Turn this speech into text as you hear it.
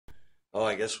Oh,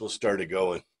 I guess we'll start it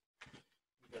going.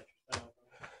 The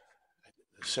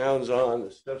sound's on,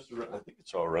 the stuff's around. I think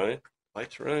it's all right.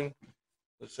 Lights running.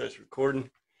 Let's start recording.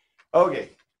 Okay.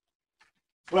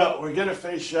 Well, we're going to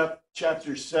finish up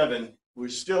chapter 7. We're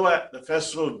still at the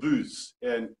Festival of Booths,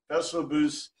 and Festival of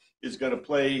Booths is going to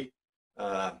play.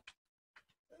 I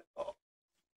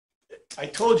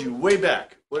told you way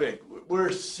back, we're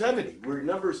 70. We're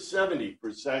number 70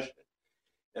 per session.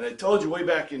 And I told you way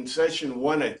back in session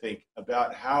 1, I think,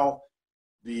 about how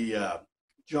the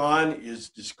John is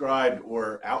described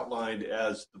or outlined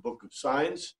as the book of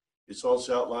signs. It's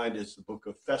also outlined as the book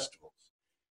of festivals,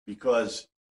 because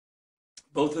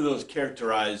both of those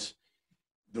characterize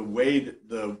the way that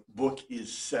the book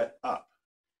is set up,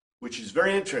 which is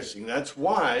very interesting. That's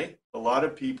why a lot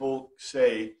of people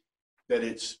say that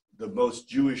it's the most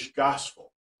Jewish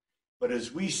gospel. But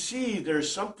as we see, there's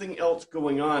something else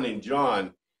going on in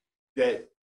John that,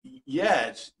 yeah,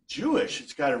 it's Jewish.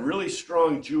 It's got a really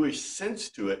strong Jewish sense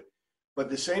to it. But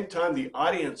at the same time, the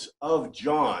audience of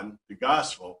John, the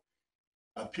gospel,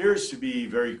 appears to be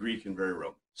very Greek and very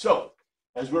Roman. So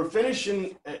as we're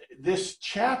finishing this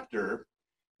chapter,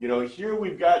 you know, here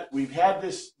we've had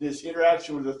this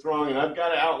interaction with the throng, and I've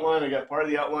got an outline. I got part of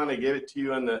the outline. I gave it to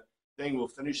you on the thing. We'll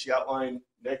finish the outline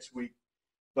next week.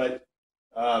 But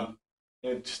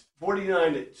in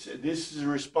 49, this is a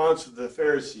response of the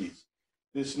Pharisees.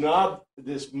 This mob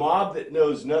that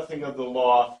knows nothing of the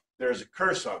law, there's a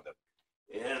curse on them.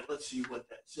 And let's see what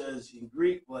that says in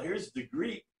Greek. Well, here's the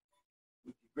Greek.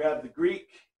 We can grab the Greek.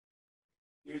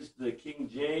 Here's the King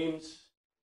James.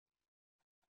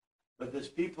 But this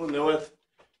people knoweth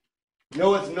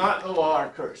not the law are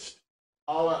cursed.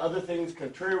 All other things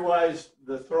contrariwise,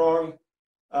 the throng,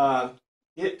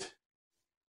 it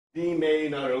thee may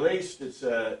not erase.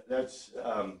 That's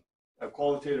a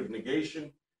qualitative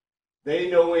negation. They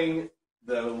knowing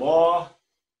the law,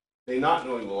 they not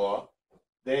knowing the law,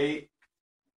 they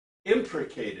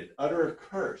imprecated, utter a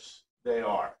curse, they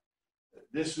are.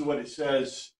 This is what it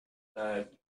says,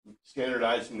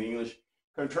 standardized in the English.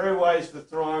 Contrariwise, the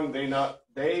throng, they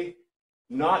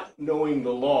not knowing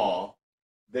the law,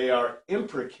 they are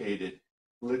imprecated,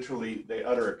 literally, they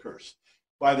utter a curse.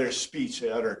 By their speech, they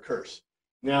utter a curse.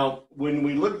 Now, when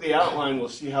we look at the outline, we'll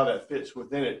see how that fits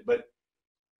within it, but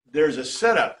there's a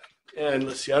setup. And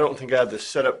let's see, I don't think I have the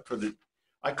setup for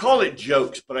I call it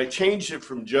jokes, but I changed it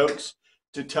from jokes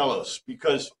to telos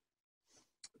because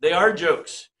they are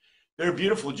jokes. They're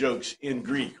beautiful jokes in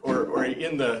Greek or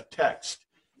in the text.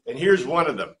 And here's one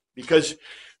of them. Because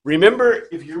remember,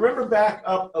 if you remember back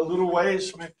up a little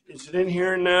ways, is it in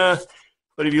here now?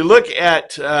 But if you look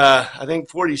at, I think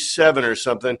 47 or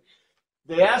something,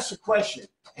 they ask the question,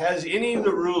 has any of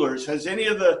the rulers, has any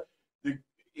of the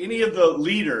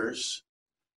leaders,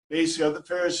 basically of the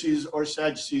Pharisees or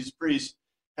Sadducees, priests,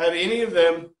 have any of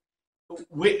them,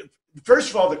 first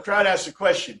of all, the crowd asked the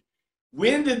question,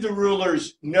 when did the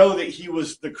rulers know that he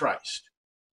was the Christ?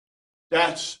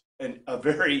 That's a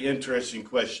very interesting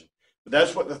question. But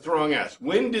that's what the throng asked.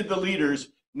 When did the leaders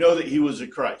know that he was the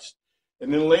Christ?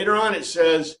 And then later on it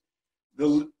says,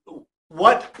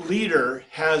 what leader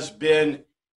has been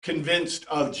convinced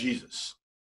of Jesus?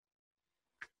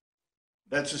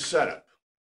 That's a setup.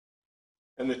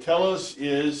 And the telos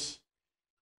is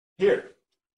here.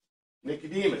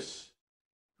 Nicodemus,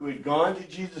 who had gone to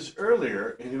Jesus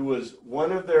earlier and who was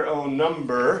one of their own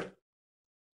number.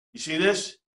 You see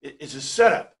this? It's a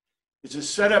setup. It's a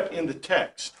setup in the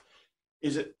text.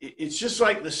 It's just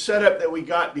like the setup that we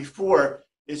got before.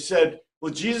 It said,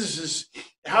 well,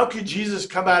 how could Jesus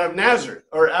come out of Nazareth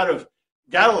or out of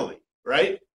Galilee,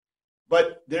 right?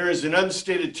 But there is an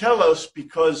unstated telos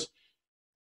because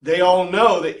they all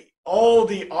know that all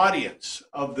the audience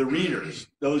of the readers,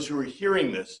 those who are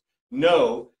hearing this,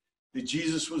 know that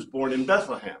Jesus was born in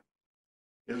Bethlehem.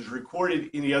 It was recorded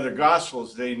in the other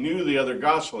Gospels. They knew the other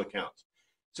Gospel accounts.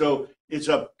 So it's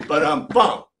a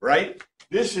ba-dum-bum, right?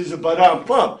 This is a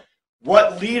ba-dum-bum.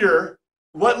 What leader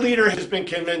has been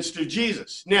convinced of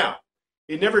Jesus? Now,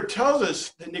 it never tells us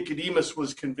that Nicodemus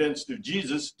was convinced of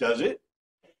Jesus, does it?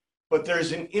 But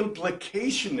there's an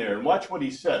implication there. And watch what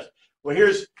he says. Well,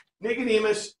 here's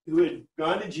Nicodemus who had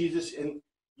gone to Jesus. And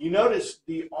you notice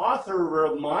the author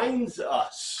reminds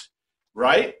us,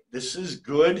 right? This is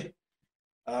good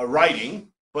writing.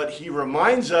 But he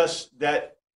reminds us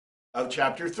that of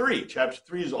chapter 3. Chapter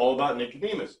 3 is all about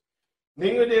Nicodemus.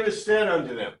 Nicodemus said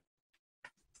unto them,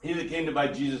 he that came to buy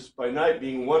Jesus by night,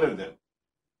 being one of them.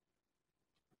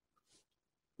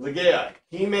 Legai,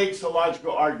 he makes a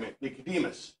logical argument.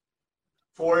 Nicodemus,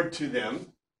 forward to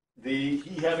them, he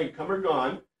having come or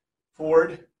gone,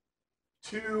 forward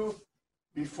to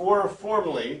before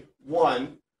formerly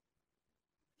one,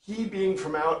 he being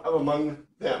from out of among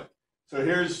them. So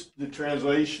here's the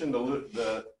translation.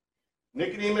 The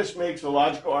Nicodemus makes a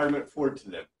logical argument forward to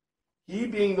them. He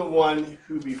being the one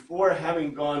who before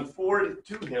having gone forward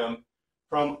to him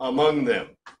from among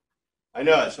them. I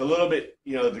know it's a little bit,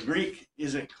 the Greek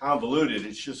isn't convoluted.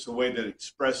 It's just the way that it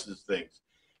expresses things.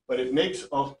 But it makes,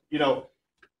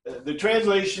 the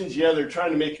translations, they're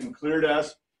trying to make them clear to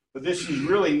us. But this is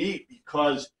really neat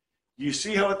because you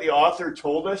see how the author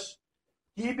told us?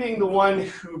 He being the one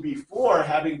who before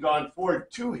having gone forward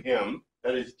to him,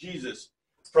 that is Jesus,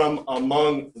 from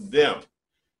among them.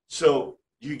 So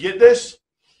you get this?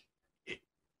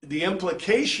 The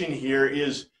implication here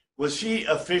is, was he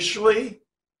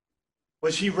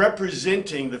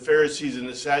representing the Pharisees and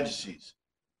the Sadducees?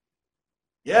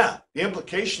 Yeah, the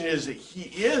implication is that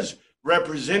he is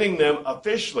representing them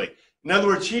officially. In other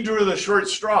words, he drew the short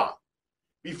straw.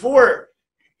 Before,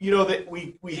 that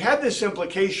we had this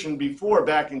implication before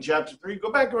back in chapter 3.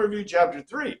 Go back and review chapter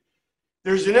 3.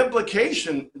 There's an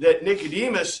implication that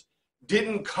Nicodemus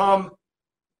didn't come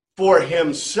for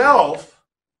himself.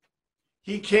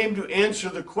 He came to answer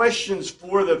the questions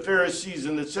for the Pharisees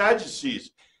and the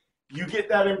Sadducees. You get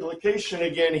that implication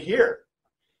again here.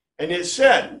 And it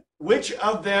said, which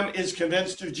of them is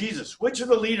convinced of Jesus? Which of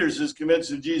the leaders is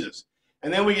convinced of Jesus?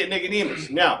 And then we get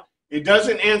Nicodemus. Now, it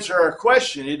doesn't answer our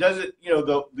question. It doesn't,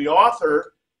 the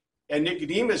author and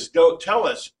Nicodemus don't tell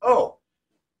us, oh,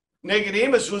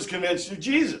 Nicodemus was convinced of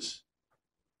Jesus.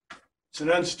 It's an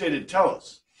unstated tell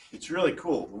us. It's really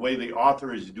cool the way the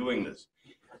author is doing this.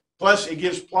 Plus, it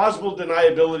gives plausible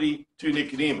deniability to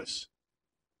Nicodemus.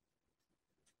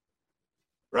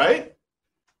 Right?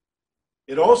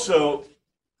 It also,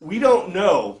 we don't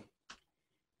know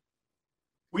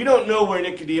where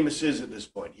Nicodemus is at this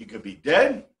point. He could be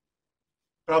dead,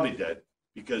 probably dead,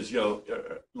 because,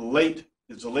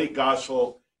 it's a late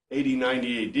gospel, 80,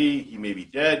 90 AD. He may be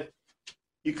dead.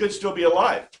 He could still be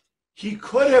alive. He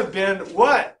could have been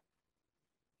what?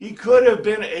 He could have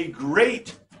been a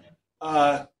great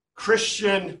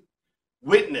Christian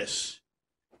witness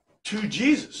to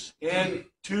Jesus and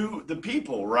to the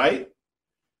people, right?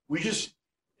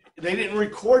 They didn't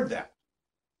record that,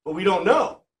 but we don't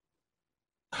know.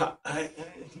 I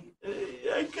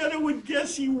kind of would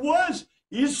guess he was.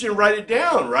 He just didn't write it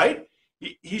down, right?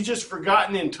 He's just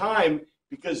forgotten in time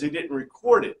because they didn't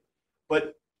record it.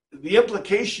 But the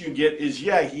implication you get is,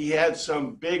 he had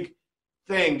some big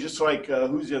thing, just like,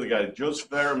 who's the other guy?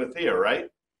 Joseph of Arimathea, right?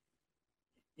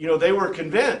 They were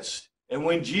convinced. And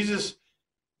when Jesus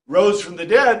rose from the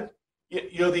dead,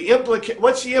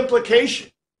 what's the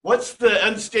implication? What's the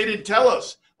unstated tell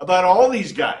us about all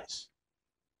these guys?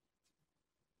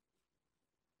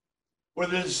 Were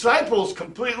the disciples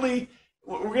completely,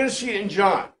 we're going to see it in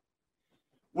John,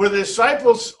 were the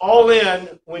disciples all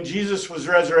in when Jesus was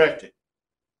resurrected?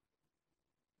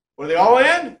 Were they all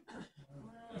in?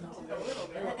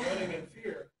 They were running in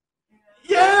fear.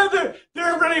 Yeah,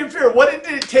 they're running in fear. What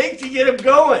did it take to get them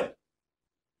going?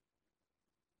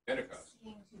 Pentecost.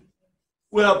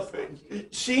 Well,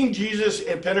 seeing Jesus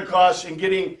at Pentecost and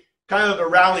getting kind of the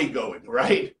rally going,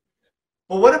 right?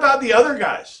 But what about the other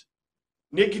guys?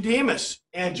 Nicodemus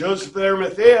and Joseph of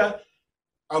Arimathea,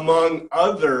 among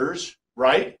others,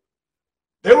 right?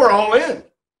 They were all in.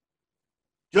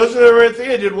 Joseph of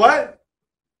Arimathea did what?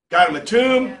 Got him a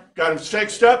tomb, got him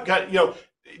fixed up,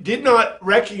 did not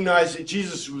recognize that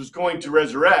Jesus was going to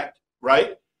resurrect,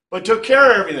 right? But took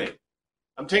care of everything.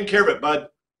 I'm taking care of it, bud.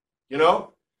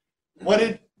 What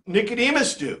did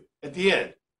Nicodemus do at the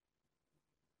end?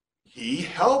 He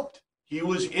helped. He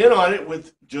was in on it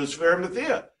with Joseph of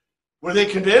Arimathea. Were they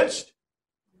convinced?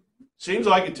 Seems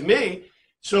like it to me.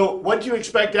 So what do you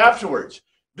expect afterwards?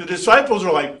 The disciples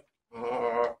are like,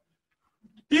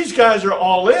 these guys are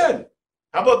all in.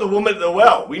 How about the woman at the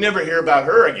well? We never hear about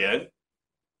her again.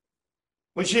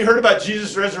 When she heard about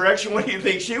Jesus' resurrection, what do you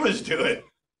think she was doing?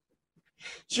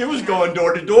 She was going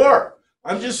door to door.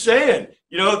 I'm just saying,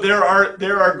 there are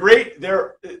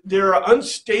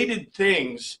unstated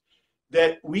things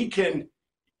that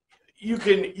you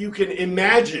can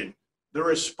imagine the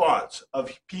response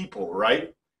of people,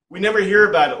 right? We never hear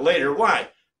about it later. Why?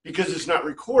 Because it's not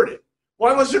recorded.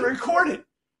 Why wasn't it recorded?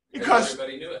 Because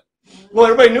everybody knew it. Well,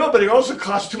 everybody knew it, but it also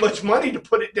cost too much money to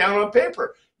put it down on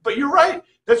paper. But you're right.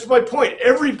 That's my point.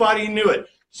 Everybody knew it.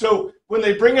 So when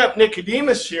they bring up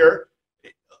Nicodemus here,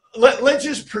 let's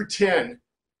just pretend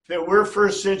that we're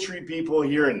first century people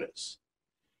hearing this.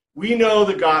 We know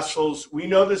the Gospels. We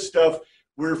know this stuff.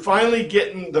 We're finally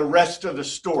getting the rest of the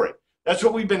story. That's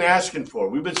what we've been asking for.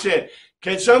 We've been saying,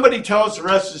 can somebody tell us the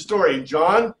rest of the story? And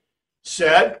John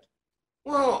said,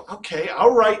 Well, okay,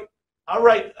 I'll write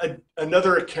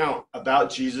another account about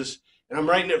Jesus, and I'm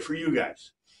writing it for you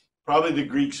guys, probably the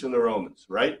Greeks and the Romans,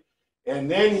 right? And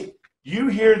then you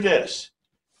hear this.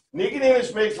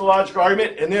 Nicodemus makes a logical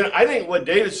argument, and then I think what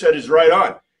David said is right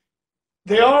on.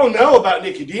 They all know about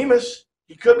Nicodemus.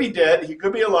 He could be dead, he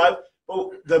could be alive.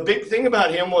 But the big thing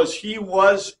about him was he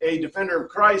was a defender of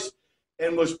Christ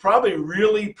and was probably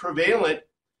really prevalent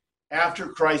after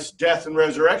Christ's death and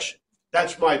resurrection.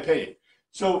 That's my opinion.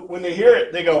 So when they hear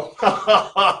it, they go, ha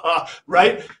ha ha ha,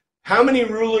 right? How many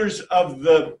rulers of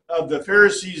the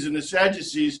Pharisees and the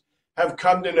Sadducees have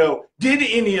come to know? Did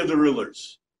any of the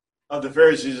rulers of the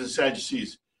Pharisees and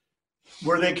Sadducees,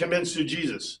 were they convinced of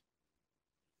Jesus?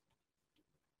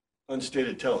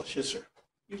 Unstated, tell us. Yes, sir.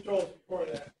 You told us before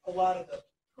that a lot of the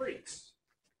priests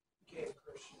became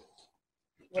Christians.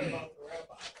 What about the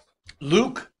rabbis?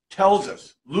 Luke tells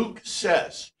us, Luke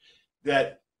says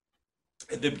that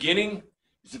at the beginning,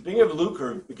 is it the beginning of Luke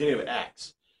or the beginning of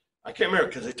Acts? I can't remember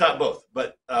because I taught both,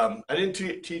 but I didn't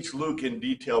teach Luke in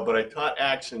detail, but I taught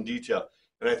Acts in detail.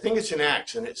 And I think it's in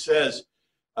Acts, and it says,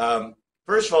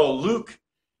 first of all, Luke,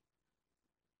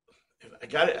 I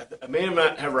got it, I may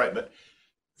not have it right, but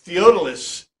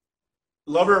Theodulus,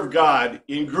 lover of God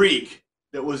in Greek,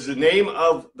 that was the name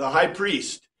of the high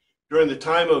priest during the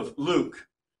time of Luke,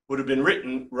 would have been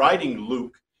writing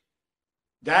Luke.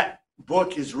 That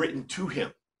book is written to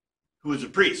him, who was a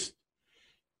priest.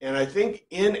 And I think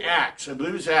in Acts, I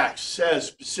believe it's Acts, says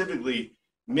specifically,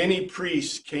 many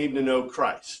priests came to know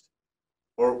Christ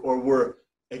or were,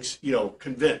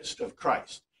 convinced of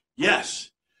Christ.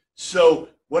 Yes. So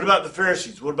what about the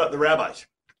Pharisees? What about the rabbis?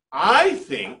 I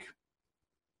think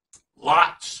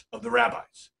lots of the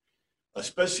rabbis,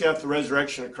 especially after the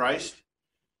resurrection of Christ,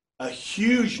 a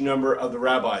huge number of the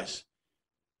rabbis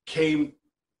came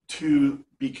to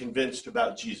be convinced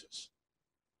about Jesus.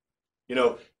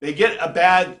 They get a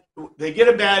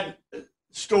bad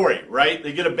story, right?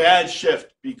 They get a bad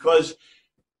shift because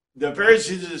the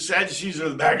Pharisees and the Sadducees are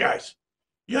the bad guys.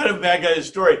 You got to have a bad guy's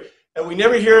story, and we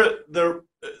never hear the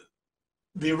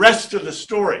rest of the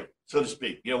story, so to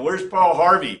speak. Where's Paul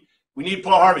Harvey? We need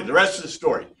Paul Harvey. The rest of the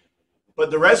story,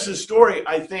 but the rest of the story,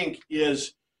 I think,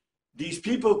 is these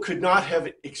people could not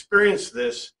have experienced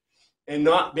this and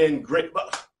not been great.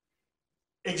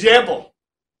 Example.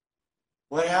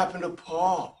 What happened to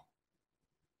Paul?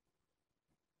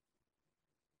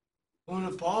 What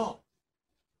happened to Paul?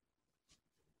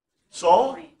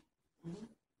 Saul?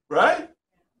 Right?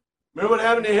 Remember what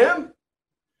happened to him?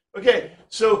 Okay,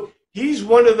 so he's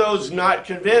one of those not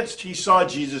convinced. He saw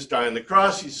Jesus die on the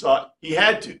cross. He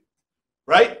had to,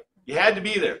 right? He had to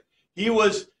be there. He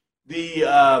was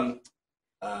the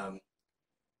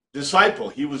disciple.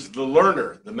 He was the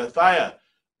learner, the Messiah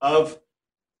of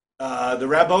the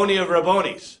Rabboni of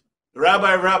Rabbonis, the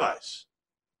Rabbi of Rabbis.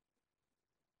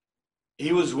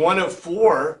 He was one of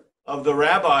 4 of the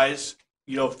rabbis,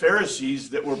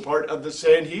 Pharisees that were part of the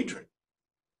Sanhedrin.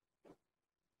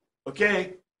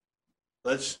 Okay,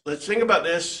 let's think about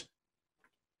this.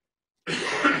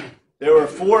 There were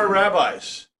 4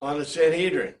 rabbis on the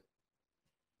Sanhedrin.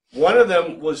 One of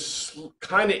them was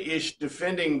kind of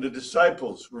defending the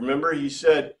disciples. Remember, he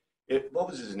said, what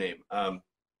was his name? The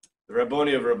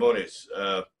Rabboni of Rabbonis.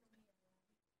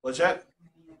 What's that?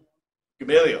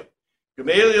 Gamaliel.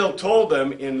 Gamaliel told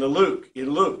them in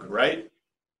Luke, right?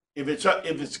 If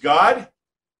it's God,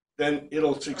 then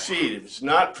it'll succeed. If it's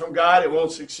not from God, it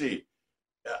won't succeed.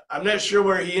 I'm not sure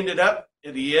where he ended up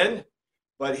at the end,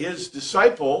 but his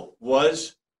disciple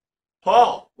was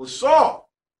Saul.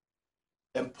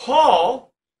 And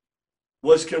Paul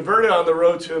was converted on the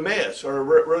road to Emmaus, or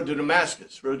road to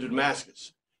Damascus,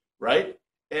 right?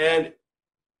 And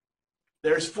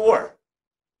there's 4.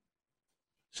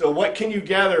 So what can you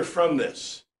gather from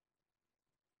this?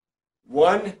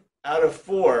 1 out of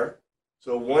 4,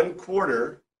 so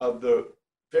 1/4 of the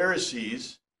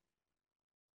Pharisees,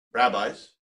 rabbis,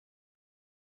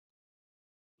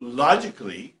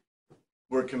 logically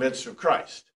were convinced of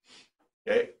Christ.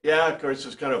 Okay? Yeah, of course,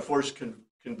 it's kind of forced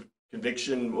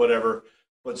conviction, whatever,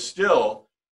 but still,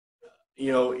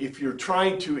 if you're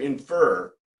trying to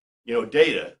infer,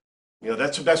 data,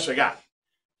 that's the best I got.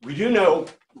 We do know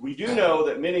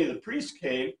that many of the priests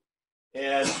came,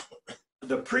 and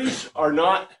the priests are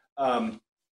not,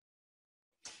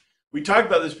 we talked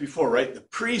about this before, right? The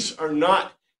priests are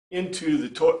not into the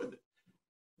Torah.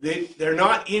 They're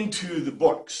not into the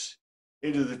books,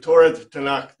 into the Torah, the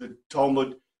Tanakh, the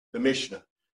Talmud, the Mishnah.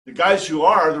 The guys who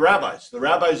are the rabbis. The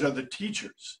rabbis are the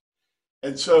teachers.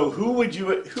 And so who would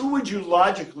you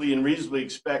logically and reasonably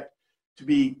expect to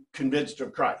be convinced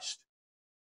of Christ?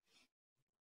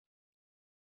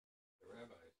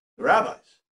 the rabbis.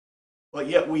 But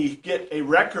yet we get a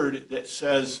record that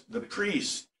says the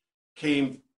priests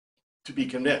came to be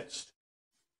convinced.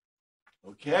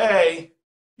 Okay,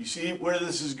 you see where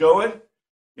this is going?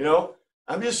 You know,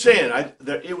 I'm just saying,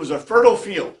 it was a fertile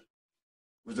field.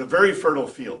 It was a very fertile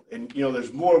field. And, you know,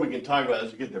 there's more we can talk about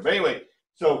as we get there. But anyway,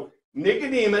 so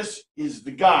Nicodemus is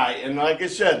the guy. And like I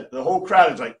said, the whole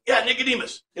crowd is like, yeah,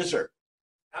 Nicodemus. Yes, sir.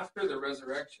 After the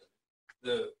resurrection,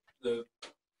 the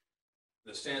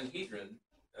Sanhedrin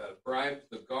bribed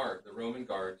the Roman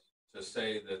guards, to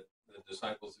say that the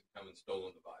disciples had come and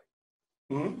stolen the body.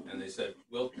 Mm-hmm. And they said,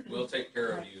 we'll take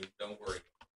care of you, don't worry.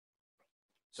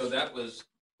 So that was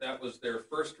their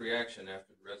first reaction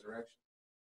after the resurrection.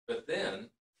 But then,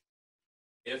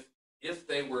 if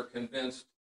they were convinced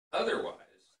otherwise,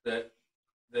 that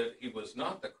he was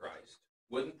not the Christ,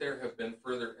 wouldn't there have been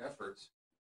further efforts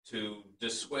to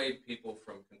dissuade people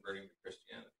from converting to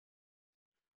Christianity?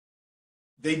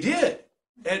 They did.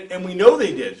 And we know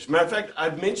they did. As a matter of fact,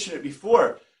 I've mentioned it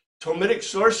before. Talmudic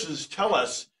sources tell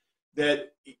us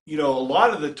that, you know, a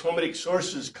lot of the Talmudic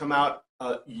sources come out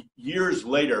years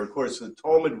later. Of course, the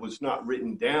Talmud was not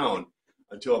written down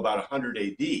until about 100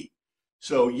 AD.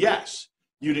 So, yes,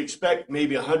 you'd expect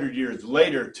maybe 100 years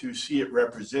later to see it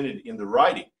represented in the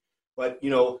writing. But, you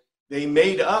know, they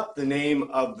made up the name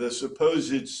of the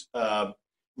supposed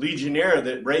legionnaire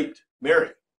that raped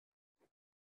Mary.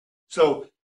 So,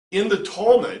 in the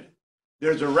Talmud,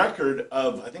 there's a record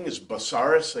of, I think it's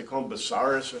Basaris, they call him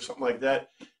Basaris or something like that,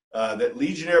 that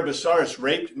legionnaire Basaris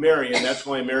raped Mary, and that's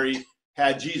why Mary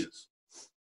had Jesus.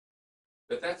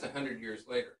 But that's 100 years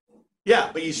later. Yeah,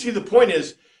 but you see, the point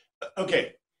is,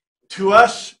 okay, to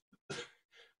us,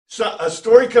 so a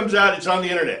story comes out, it's on the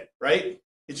internet, right?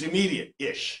 It's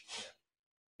immediate-ish.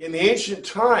 In the ancient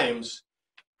times,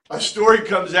 a story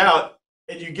comes out,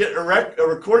 and you get a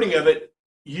recording of it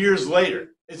years later.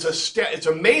 It's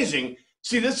amazing.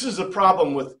 See, this is the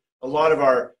problem with a lot of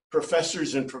our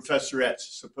professors and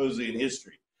professorettes, supposedly in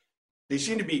history. They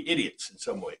seem to be idiots in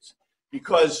some ways.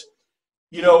 Because,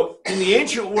 you know, in the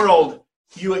ancient world,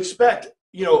 you expect,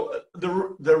 you know,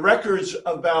 the records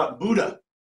about Buddha,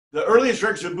 the earliest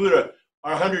records of Buddha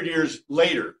are 100 years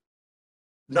later,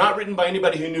 not written by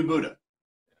anybody who knew Buddha.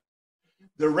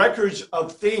 The records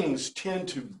of things tend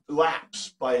to lapse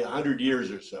by 100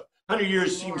 years or so. 100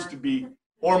 years seems to be,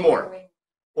 or more.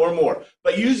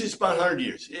 But usually it's about 100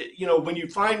 years. You know, when you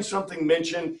find something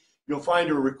mentioned, you'll find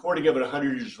a recording of it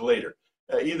 100 years later.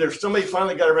 Either somebody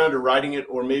finally got around to writing it,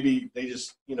 or maybe they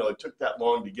just, you know, it took that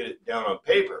long to get it down on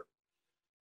paper.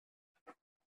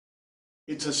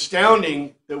 It's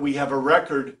astounding that we have a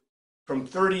record from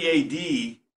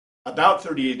 30 AD, about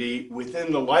 30 AD,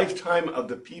 within the lifetime of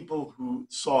the people who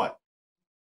saw it.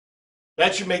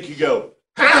 That should make you go,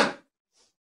 ha!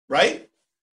 Right?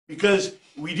 Because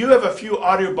we do have a few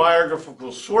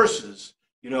autobiographical sources,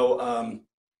 you know,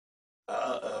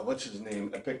 what's his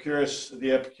name? Epicurus,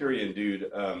 the Epicurean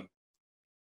dude.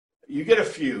 You get a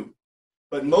few,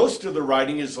 but most of the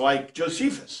writing is like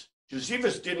Josephus.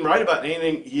 Josephus didn't write about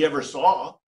anything he ever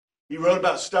saw. He wrote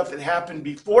about stuff that happened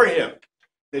before him,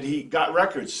 that he got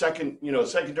records,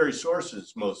 secondary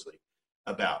sources mostly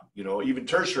about, you know, even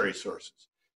tertiary sources.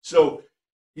 So,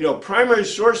 you know, primary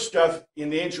source stuff in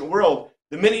the ancient world,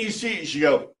 the minute you see it, you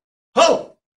go,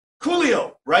 oh,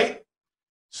 Coolio, right?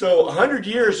 So 100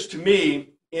 years to me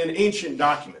in ancient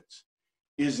documents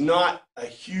is not a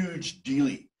huge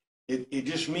deal. It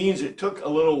just means it took a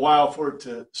little while for it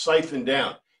to siphon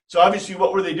down. So obviously,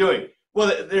 what were they doing?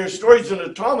 Well, there's stories in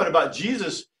the Talmud about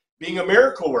Jesus being a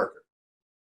miracle worker,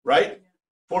 right?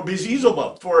 For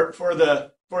Beelzebub, for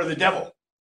the devil,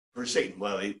 for Satan.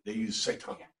 Well, they use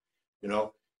Satan, you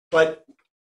know. But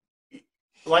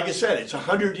like I said, it's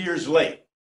 100 years late.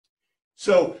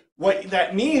 So what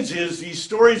that means is these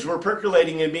stories were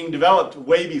percolating and being developed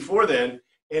way before then,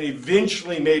 and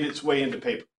eventually made its way into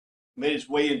paper, made its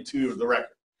way into the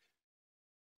record.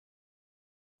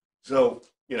 So,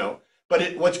 you know,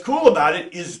 but what's cool about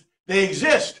it is they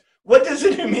exist. What does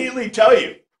it immediately tell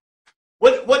you?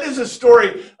 What is a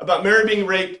story about Mary being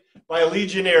raped by a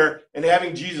legionnaire and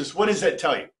having Jesus? What does that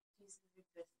tell you?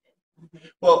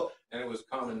 Well, and it was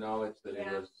common knowledge that he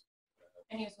was.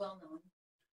 And he was well known.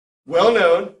 Well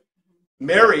known.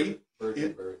 Mary.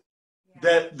 Virgin birth.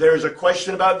 That there's a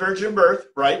question about virgin birth,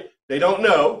 right? They don't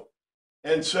know.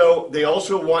 And so they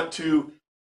also want to,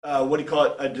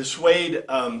 dissuade,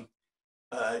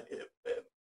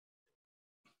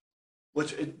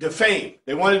 defame.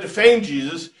 They want to defame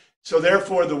Jesus. So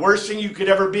therefore, the worst thing you could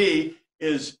ever be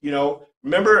is, you know,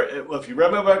 remember, if you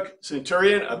remember about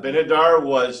Centurion, Abinadar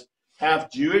was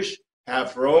half Jewish,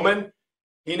 half Roman.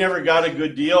 He never got a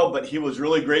good deal, but he was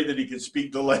really great that he could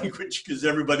speak the language because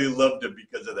everybody loved him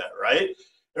because of that, right?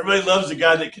 Everybody loves a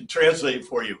guy that can translate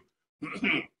for you.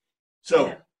 So,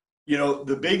 Yeah. you know,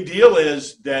 the big deal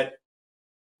is that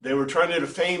they were trying to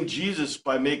defame Jesus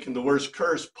by making the worst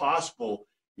curse possible.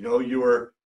 You know, you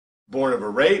were born of a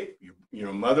rape,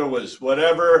 your mother was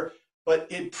whatever, but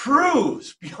it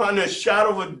proves beyond a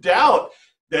shadow of a doubt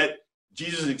that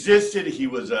Jesus existed. He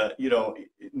was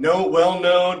well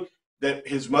known, that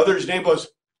his mother's name was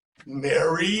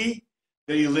Mary,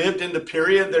 that he lived in the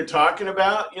period they're talking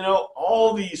about, you know,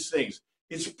 all these things.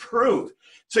 It's proof.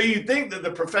 So you think that the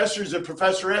professors and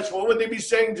professorettes, what would they be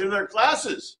saying to their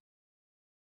classes?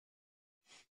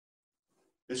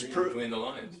 It's proof. Between the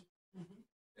lines.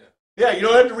 Yeah, you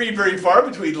don't have to read very far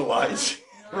between the lines,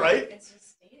 No, right? it's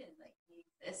just stated like he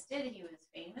existed, he was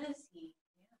famous,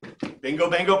 Bingo,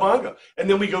 bango, bongo. And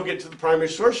then we go get to the primary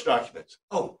source documents.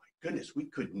 Oh my goodness, we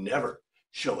could never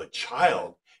show a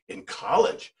child in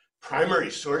college primary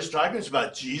source documents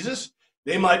about Jesus.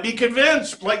 They might be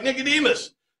convinced, like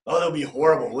Nicodemus. Oh, that'll be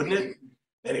horrible, wouldn't it?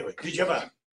 Anyway, did you have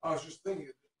a... I was just thinking,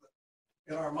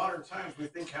 in our modern times, we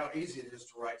think how easy it is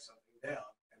to write something down,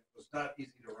 and it was not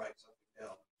easy to write something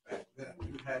down back then.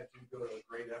 You had to go to a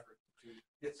great effort to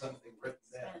get something written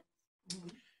down.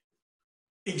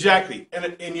 Exactly.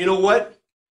 And you know what?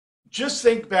 Just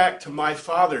think back to my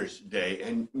father's day,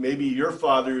 and maybe your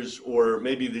father's, or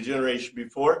maybe the generation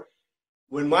before.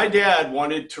 When my dad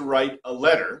wanted to write a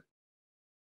letter,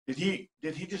 did he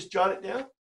just jot it down?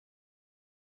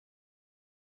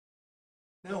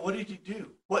 No, what did he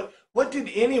do? What did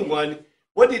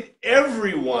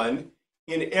everyone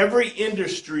in every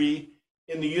industry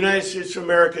in the United States of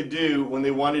America do when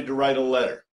they wanted to write a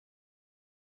letter?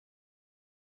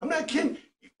 I'm not kidding.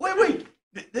 Wait.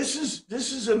 This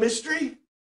is a mystery?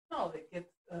 No, they get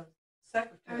the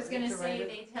secretary. I was going to say write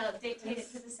they dictate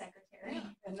it to the secretary.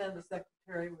 and then the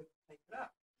secretary would take it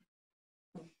up.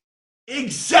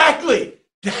 Exactly.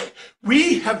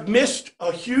 We have missed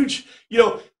a huge,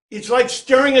 it's like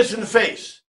staring us in the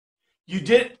face. You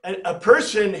did a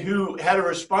person who had a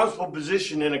responsible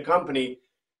position in a company,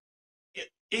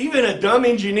 even a dumb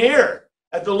engineer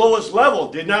at the lowest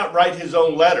level did not write his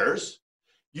own letters.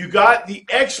 You got the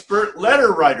expert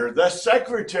letter writer, the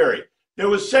secretary. There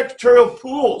was secretarial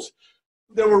pools.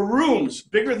 There were rooms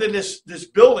bigger than this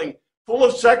building full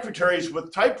of secretaries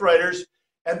with typewriters,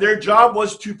 and their job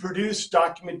was to produce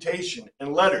documentation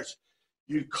and letters.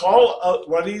 You'd call out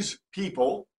one of these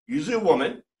people, usually a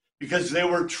woman, because they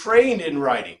were trained in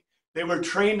writing. They were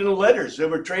trained in letters. They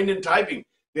were trained in typing.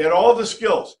 They had all the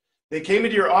skills. They came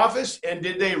into your office, and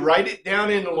did they write it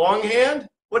down in longhand?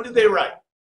 What did they write?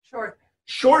 Short.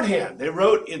 Shorthand. They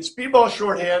wrote in speedball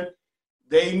shorthand.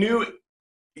 They knew,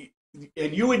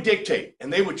 and you would dictate,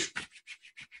 and they would,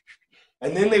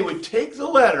 and then they would take the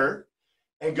letter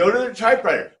and go to their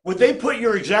typewriter. Would they put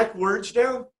your exact words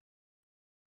down?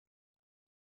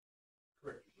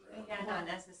 Yeah, not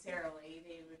necessarily.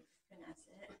 They would finesse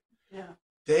it. Yeah.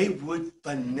 They would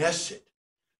finesse it.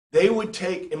 They would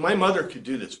take, and my mother could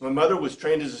do this. My mother was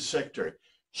trained as a secretary.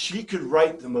 She could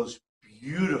write the most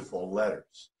beautiful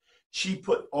letters. She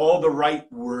put all the right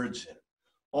words in,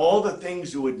 all the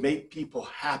things that would make people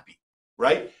happy,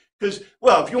 right? Because,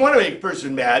 well, if you want to make a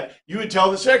person mad, you would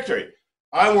tell the secretary,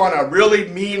 I want a really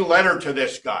mean letter to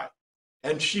this guy.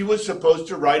 And she was supposed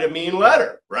to write a mean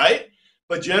letter, right?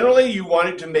 But generally, you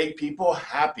wanted to make people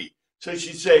happy. So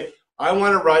she'd say, I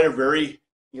want to write a very,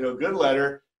 good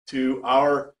letter to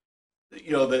our,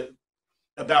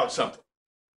 about something.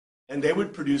 And they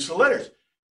would produce the letters.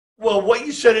 Well, what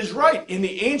you said is right. In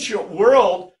the ancient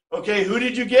world, okay, who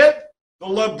did you get? The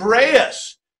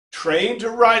Libreus, trained to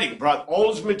writing, brought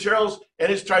all his materials and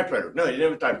his typewriter. No, he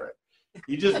didn't have a typewriter.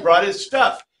 He just brought his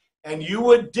stuff. And you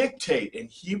would dictate, and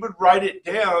he would write it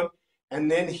down,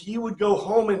 and then he would go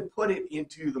home and put it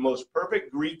into the most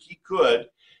perfect Greek he could,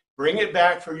 bring it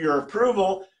back for your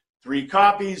approval, 3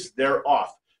 copies, they're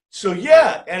off. So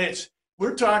yeah, and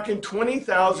we're talking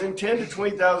 $10,000 to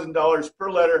 $20,000 per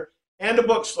letter, and a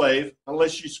book slave,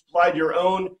 unless you supplied your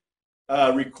own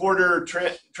recorder,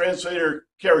 translator,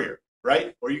 carrier,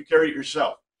 right? Or you carry it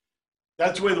yourself.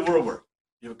 That's the way the world works.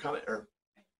 You have a comment? Or?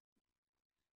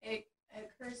 It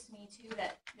occurs to me too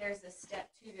that there's a step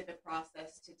 2 to the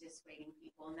process to dissuading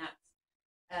people, and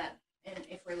that's and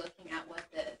if we're looking at what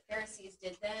the Pharisees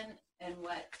did then and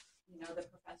what the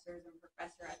professors and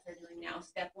professorettes are doing now.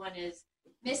 Step 1 is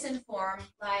misinform,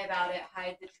 lie about it,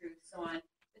 hide the truth, so on.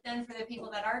 But then for the people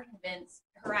that are convinced,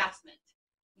 harassment.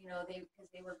 Because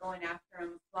they were going after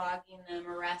them, flogging them,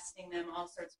 arresting them, all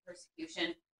sorts of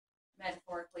persecution.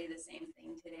 Metaphorically, the same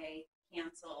thing today.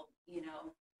 Cancel,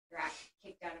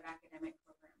 kicked out of academic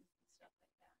programs and stuff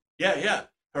like that. Yeah.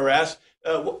 Harass.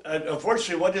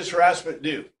 Unfortunately, what does harassment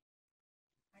do?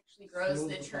 Actually grows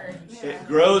the church. It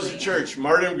grows the church.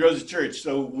 Martyrdom grows the church.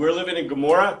 So we're living in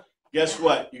Gomorrah. Guess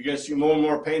what? You're going to see more and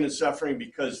more pain and suffering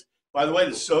because, by the way,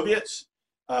 the Soviets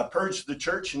purged the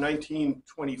church in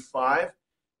 1925,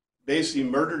 basically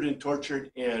murdered and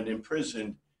tortured and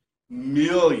imprisoned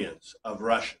millions of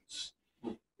Russians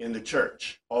in the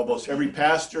church. Almost every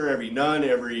pastor, every nun,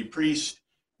 every priest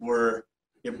were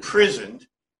imprisoned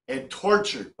and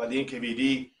tortured by the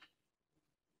NKVD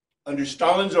under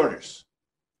Stalin's orders.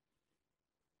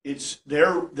 It's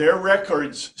their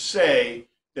records say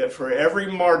that for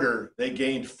every martyr, they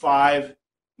gained 5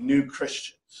 new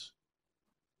Christians.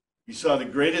 You saw the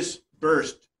greatest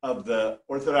burst of the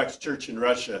Orthodox Church in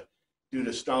Russia due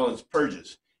to Stalin's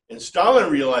purges. And Stalin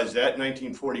realized that in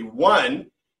 1941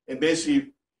 and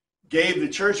basically gave the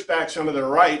church back some of their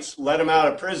rights, let them out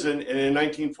of prison, and in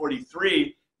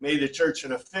 1943 made the church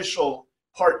an official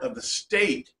part of the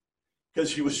state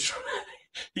because he was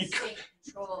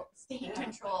State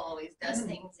control always does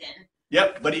things in.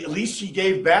 Yep, but at least he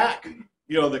gave back,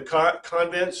 the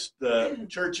convents, the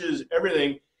churches,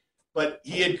 everything. But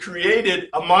he had created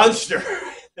a monster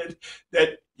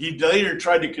that he later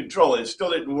tried to control. It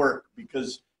still didn't work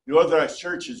because the Orthodox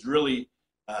Church is really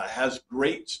has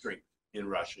great strength in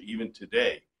Russia, even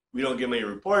today. We don't get many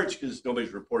reports because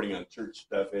nobody's reporting on church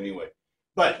stuff anyway.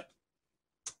 But,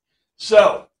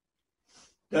 so,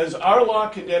 does our law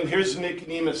condemn, here's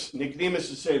Nicodemus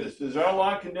to say this, does our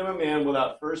law condemn a man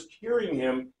without first hearing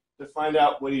him to find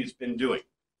out what he's been doing?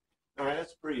 All right,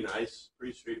 that's pretty nice,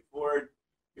 pretty straightforward.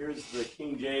 Here's the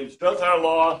King James. Does our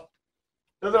law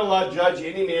judge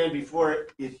any man before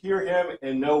it hear him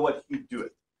and know what he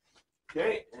doeth?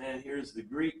 Okay, and here's the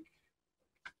Greek.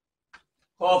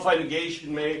 Qualified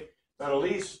negation may not at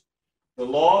least the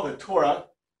law, the Torah,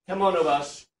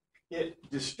 hemonovas, it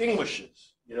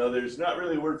distinguishes. There's not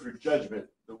really a word for judgment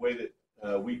the way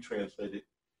that we translate it.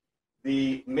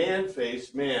 The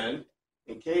man-faced man,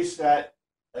 in case that,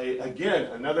 again,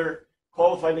 another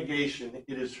qualified negation,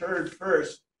 it is heard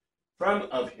first from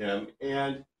of him,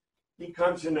 and he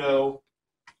comes to know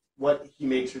what he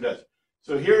makes or does.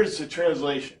 So here's the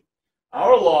translation.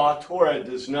 Our law, Torah,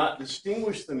 does not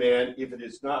distinguish the man if it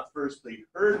is not firstly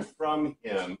heard from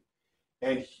him,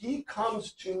 and he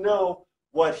comes to know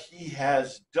what he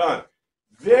has done.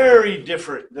 Very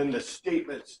different than the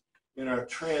statements in our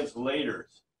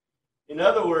translators. In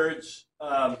other words,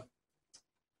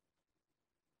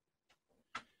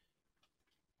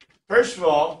 first of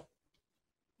all,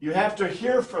 you have to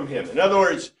hear from him. In other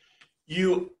words,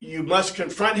 you must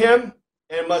confront him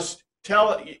and must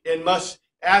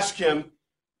ask him,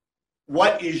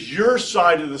 what is your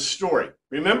side of the story?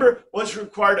 Remember, what's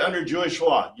required under Jewish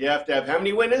law? You have to have how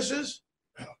many witnesses?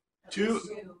 Two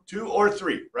or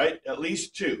 3, right? At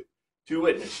least 2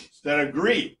 witnesses that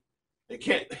agree. It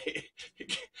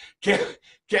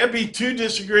can't be 2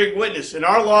 disagreeing witnesses. In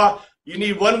our law, you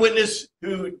need 1 witness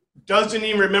who doesn't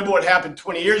even remember what happened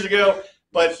 20 years ago,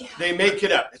 but they make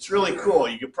it up. It's really cool.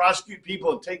 You can prosecute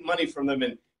people and take money from them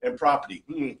and property.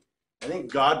 I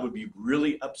think God would be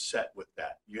really upset with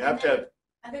that. You have to have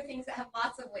other things that have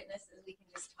lots of witnesses. We can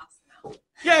just toss them out.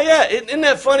 Yeah. Isn't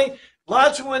that funny?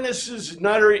 Lots of witnesses.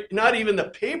 Not even the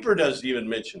paper doesn't even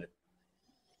mention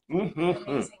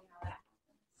it.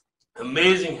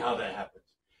 Amazing how that happens.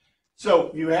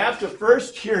 So you have to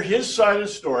first hear his side of the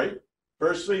story.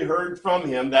 Firstly, heard from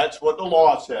him. That's what the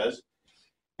law says.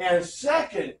 And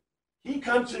second, he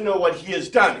comes to know what he has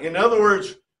done. In other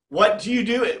words, what do you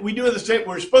do? We do the same.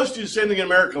 We're supposed to do the same thing in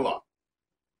American law.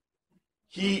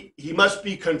 He must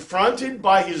be confronted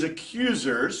by his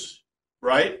accusers,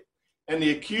 right? And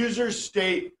the accusers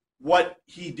state what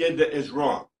he did that is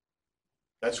wrong.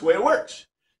 That's the way it works.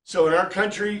 So in our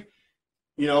country,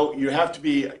 you have to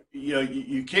be,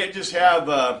 you can't just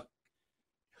have,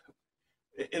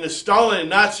 in the Stalin and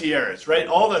Nazi eras, right?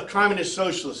 All the communist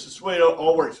socialists, this is the way it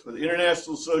all works with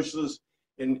international socialists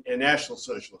and national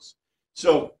socialists.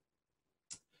 So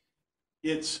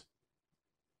do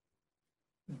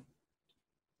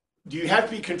you have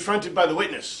to be confronted by the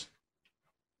witness?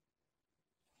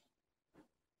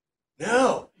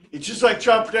 No. It's just like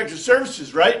Child Protective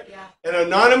Services, right? Yeah. An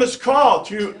anonymous call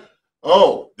to,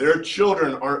 their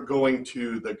children aren't going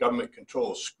to the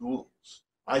government-controlled schools.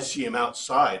 I see them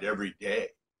outside every day.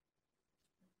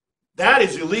 That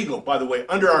is illegal, by the way,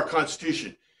 under our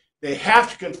Constitution. They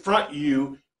have to confront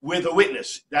you with a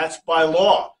witness. That's by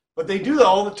law. But they do that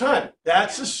all the time.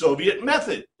 That's the Soviet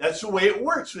method. That's the way it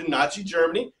works in Nazi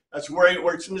Germany. That's the way it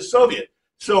works in the Soviet.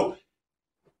 So,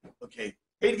 okay,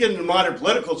 hate to get into modern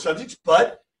political subjects,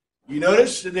 but You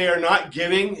notice that they are not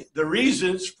giving the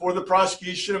reasons for the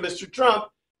prosecution of Mr. Trump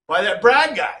by that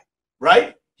Bragg guy,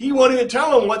 right? He won't even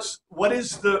tell them what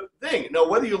is the thing. Now,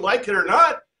 whether you like it or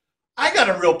not, I got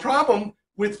a real problem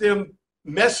with them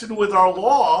messing with our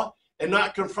law and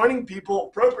not confronting people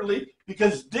appropriately,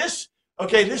 because this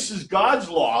is God's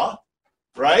law,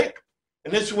 right?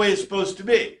 And this is the way it's supposed to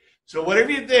be. So whatever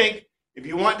you think, if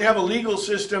you want to have a legal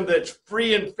system that's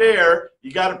free and fair,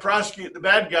 you got to prosecute the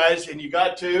bad guys, and you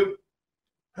got to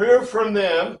hear from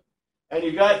them, and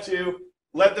you got to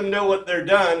let them know what they're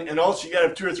done, and also you got to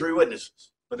have 2 or 3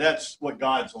 witnesses. But that's what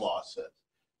God's law says.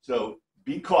 So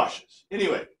be cautious.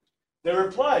 Anyway, they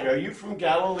replied, "Are you from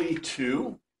Galilee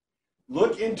too?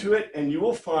 Look into it, and you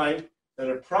will find that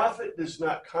a prophet does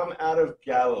not come out of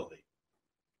Galilee."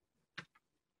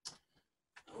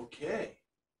 Okay.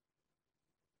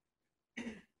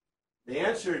 They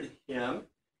answered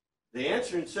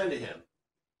and said to him,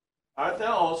 "Art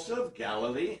thou also of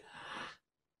Galilee?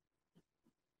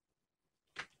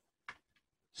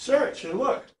 Search and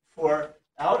look, for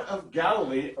out of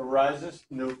Galilee arises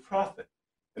no prophet."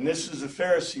 And this is the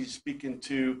Pharisees speaking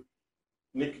to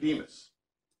Nicodemus.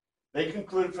 They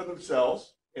concluded for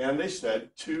themselves, and they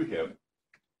said to him,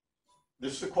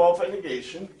 this is a qualified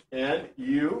negation, "And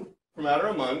you from out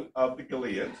among of the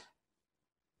Galileans,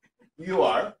 you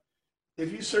are,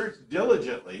 if you search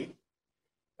diligently,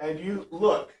 and you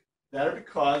look, that are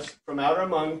because from out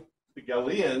among the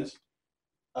Galileans,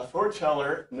 a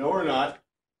foreteller, no or not,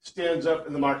 stands up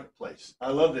in the marketplace." I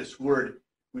love this word.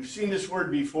 We've seen this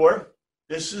word before.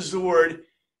 This is the word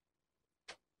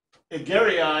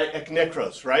egeria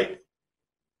eknekros, right?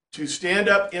 To stand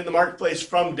up in the marketplace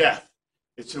from death.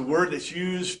 It's a word that's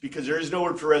used because there is no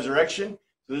word for resurrection.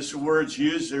 So this word's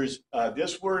used. There's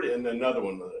this word and another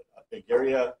one,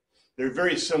 egeria. They're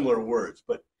very similar words,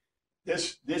 but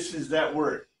this is that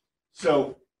word.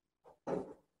 So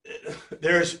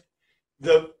there's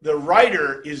the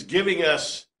writer is giving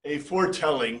us a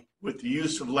foretelling with the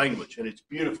use of language, and it's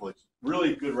beautiful. It's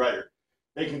really good writer.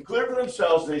 They concluded for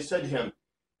themselves, they said to him,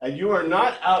 "And you are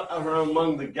not out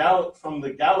among from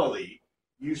the Galilee.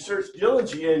 You search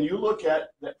diligently, and you look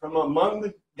at that from among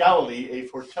the Galilee, a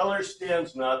foreteller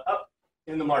stands not up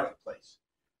in the marketplace."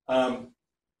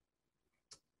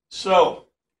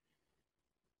 So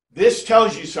this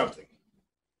tells you something.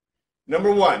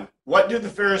 Number one, what do the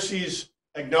Pharisees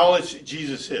acknowledge that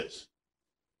Jesus is?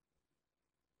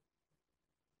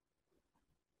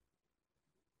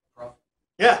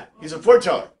 Yeah, he's a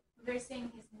foreteller. They're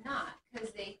saying he's not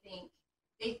because they think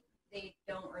they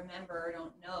don't remember or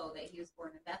don't know that he was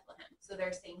born in Bethlehem. So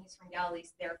they're saying he's from Galilee,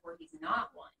 therefore he's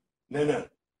not one. No.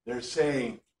 They're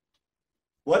saying,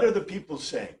 what are the people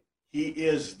saying? He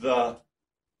is the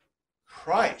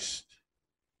Christ.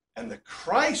 And the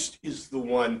Christ is the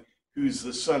one who's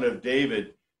the son of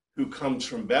David, who comes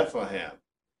from Bethlehem.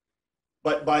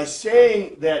 But by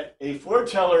saying that a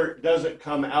foreteller doesn't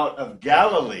come out of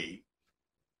Galilee,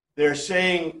 they're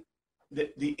saying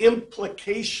that the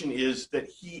implication is that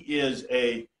he is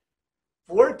a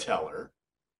foreteller,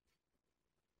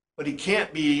 but he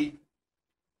can't be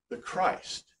the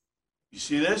Christ. You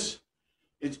see this?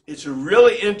 It's a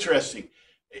really interesting.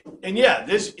 And yeah,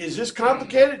 is this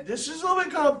complicated? This is a little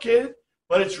bit complicated,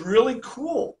 but it's really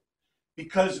cool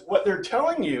because what they're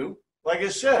telling you, like I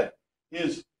said,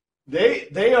 is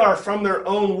they are from their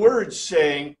own words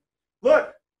saying,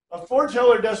 look, a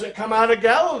foreteller doesn't come out of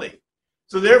Galilee.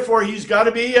 So therefore, he's got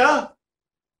to be a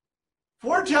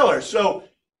foreteller. So,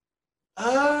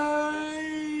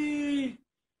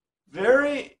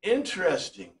 very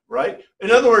interesting, right?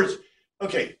 In other words,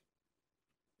 okay,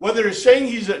 whether they're saying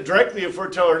he's directly a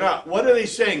foreteller or not, what are they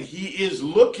saying? He is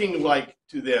looking like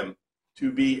to them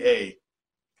to be a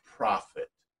prophet,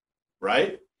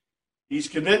 right? He's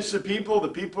convinced the people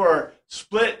are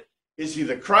split. Is he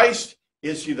the Christ?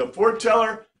 Is he the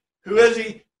foreteller? Who is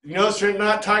he? You notice they're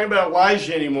not talking about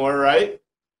Elijah anymore, right?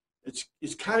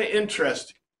 It's kind of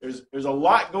interesting. There's a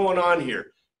lot going on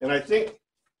here. And I think,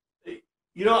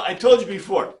 I told you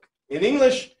before, in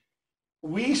English,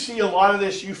 we see a lot of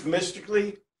this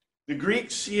euphemistically. The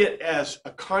Greeks see it as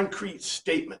a concrete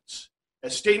statements,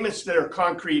 as statements that are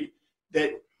concrete,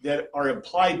 that are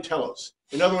implied telos.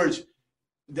 In other words,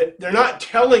 that they're not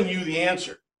telling you the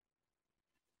answer.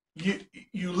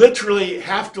 You literally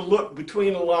have to look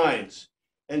between the lines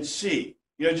and see.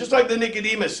 Just like the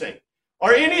Nicodemus thing.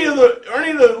 Have any of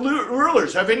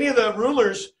the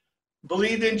rulers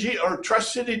believed in Jesus or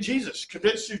trusted in Jesus,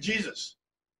 convinced of Jesus?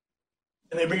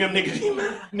 And they bring up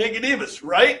Nicodemus,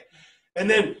 right? And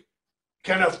then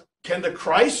can the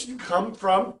Christ come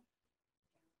from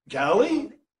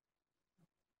Galilee?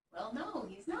 Well, no,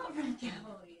 he's not from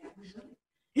Galilee.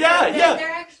 Yeah, yeah. They're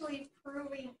actually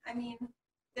proving, I mean,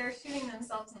 they're shooting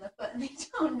themselves in the foot and they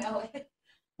don't know it.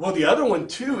 Well, the other one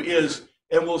too is,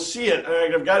 and we'll see it,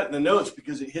 and I've got it in the notes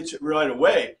because it hits it right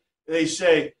away. They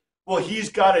say, well, he's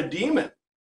got a demon,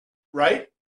 right?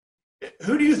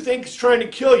 Who do you think is trying to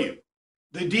kill you?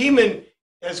 The demon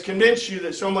has convinced you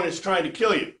that someone is trying to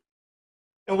kill you.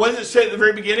 And what does it say at the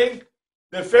very beginning?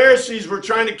 The Pharisees were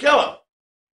trying to kill him,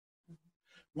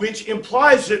 which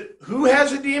implies that who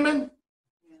has a demon?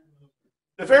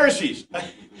 The Pharisees.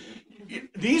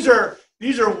 These are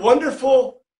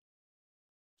wonderful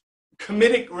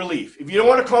comedic relief. If you don't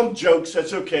want to call them jokes,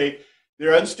 that's okay.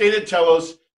 They're unstated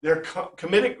telos. They're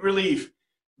comedic relief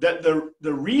that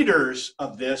the readers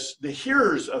of this, the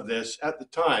hearers of this at the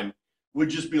time, would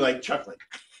just be like chuckling,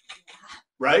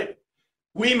 right?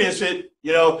 We miss it,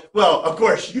 you know. Well, of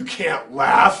course, you can't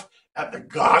laugh at the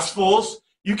Gospels.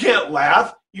 You can't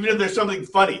laugh even if there's something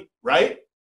funny, right?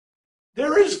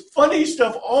 There is funny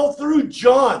stuff all through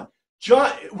John.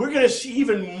 We're going to see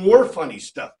even more funny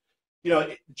stuff. You know,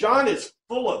 John is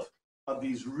full of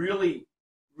these really,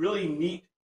 really neat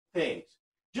things.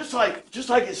 Just like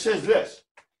it says this.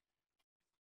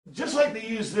 Just like they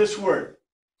use this word,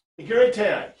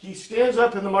 Egeritai, he stands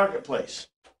up in the marketplace,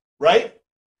 right?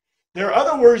 There are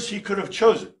other words he could have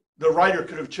chosen, the writer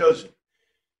could have chosen.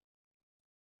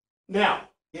 Now,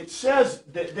 it says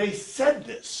that they said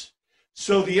this.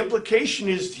 So the implication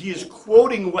is he is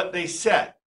quoting what they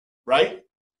said, right?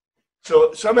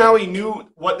 So somehow he knew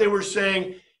what they were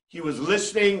saying. He was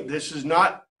listening. This is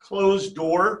not closed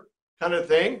door kind of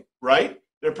thing, right?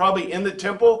 They're probably in the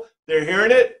temple. They're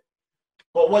hearing it.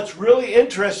 But what's really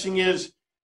interesting is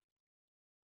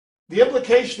the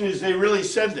implication is they really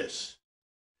said this.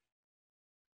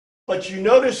 But you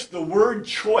notice the word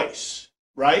choice,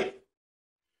 right?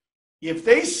 If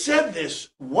they said this,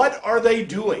 what are they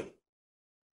doing?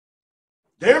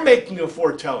 They're making a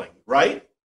foretelling, right?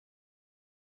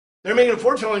 They're making a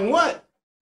foretelling what?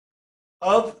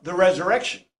 Of the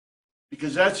resurrection.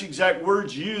 Because that's the exact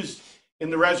words used in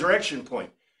the resurrection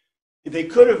point. They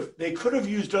could have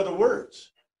used other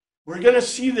words. We're going to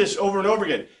see this over and over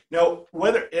again. Now,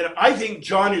 and I think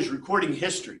John is recording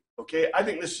history, okay? I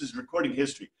think this is recording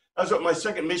history. That's what my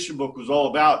second mission book was all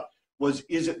about,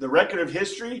 is it the record of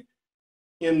history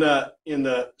in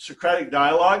the Socratic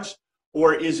dialogues,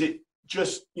 or is it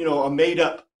just, you know, a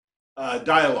made-up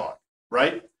dialogue,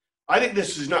 right? I think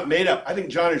this is not made up. I think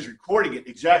John is recording it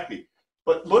exactly.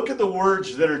 But look at the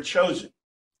words that are chosen,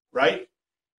 right?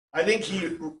 I think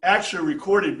he actually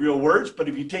recorded real words, but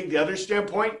if you take the other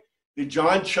standpoint, that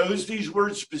John chose these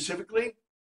words specifically,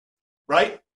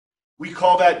 right? We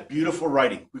call that beautiful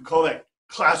writing. We call that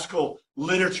classical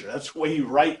literature. That's the way you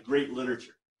write great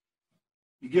literature.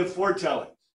 You give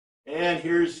foretellings. And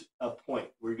here's a point.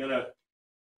 We're gonna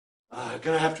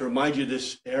have to remind you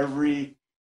this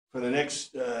for the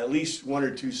next at least one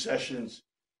or two sessions.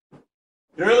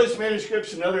 The earliest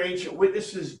manuscripts and other ancient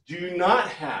witnesses do not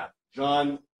have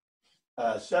John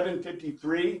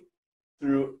 7:53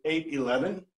 through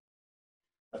 8:11.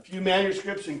 A few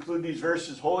manuscripts include these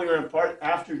verses wholly or in part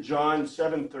after John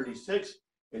 7:36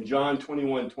 and John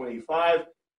 21:25.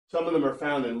 Some of them are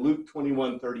found in Luke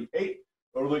 21:38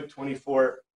 or Luke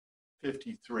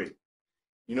 24:53.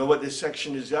 You know what this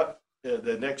section is up?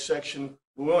 The next section,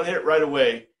 we won't hit it right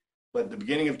away, but the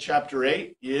beginning of chapter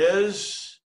 8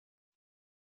 is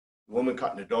the woman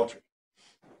caught in adultery.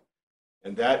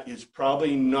 And that is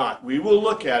probably not. We will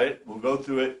look at it. We'll go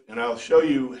through it, and I'll show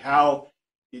you how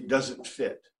it doesn't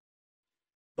fit.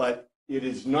 But it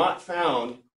is not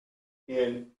found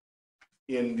in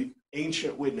the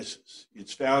ancient witnesses.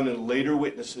 It's found in later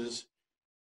witnesses.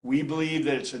 We believe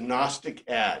that it's a Gnostic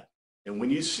ad. And when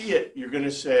you see it, you're going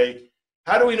to say,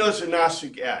 how do we know it's a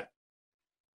Gnostic ad?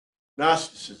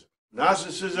 Gnosticism.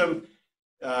 Gnosticism,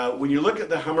 when you look at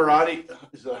the Hammurabi,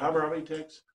 is it the Hammurabi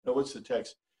text? No, what's the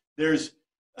text? There's,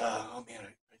 I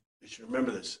should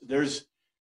remember this. There's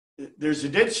the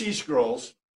Dead Sea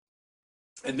Scrolls,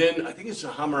 and then I think it's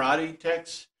the Hammurabi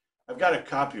text. I've got a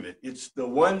copy of it. It's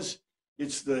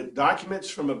the documents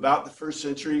from about the 1st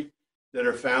century that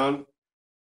are found.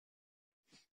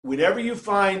 Whenever you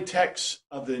find texts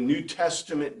of the New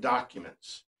Testament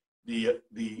documents, the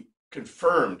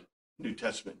confirmed New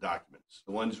Testament documents,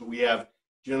 the ones that we have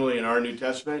generally in our New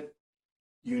Testament,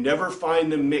 you never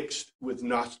find them mixed with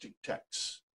Gnostic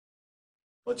texts.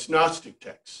 What's Gnostic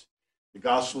texts? The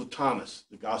Gospel of Thomas,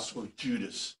 the Gospel of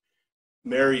Judas,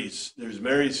 there's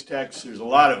Mary's texts. There's a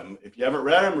lot of them. If you haven't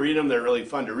read them, read them. They're really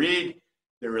fun to read.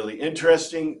 They're really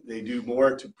interesting. They do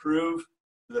more to prove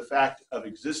the fact of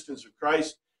existence of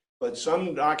Christ. But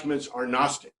some documents are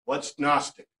Gnostic. What's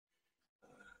Gnostic?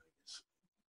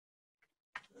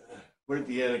 we're at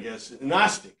the end, I guess.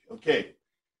 Gnostic. Okay.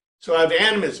 So I have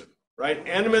animism, right?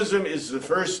 Animism is the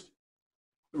first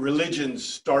religions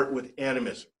start with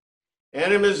animism.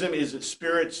 Animism is that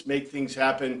spirits make things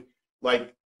happen,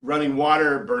 like running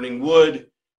water, burning wood,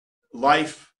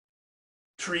 life,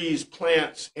 trees,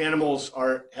 plants, animals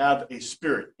have a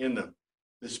spirit in them.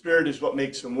 The spirit is what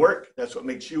makes them work. That's what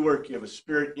makes you work. You have a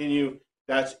spirit in you.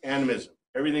 That's animism.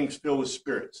 Everything's filled with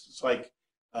spirits. It's like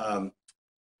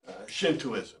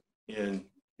Shintoism in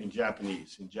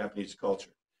Japanese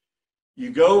culture.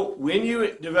 When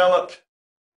you develop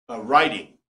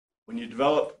writing, when you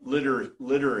develop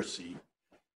literacy,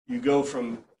 you go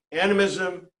from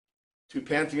animism to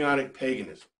pantheonic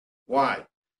paganism. Why?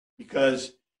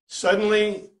 Because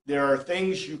suddenly there are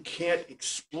things you can't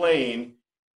explain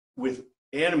with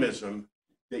animism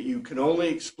that you can only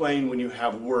explain when you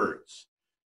have words.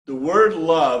 The word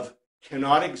love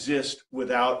cannot exist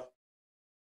without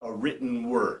a written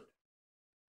word.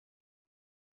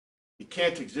 It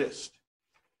can't exist.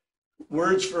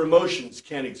 Words for emotions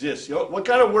can't exist. You know, what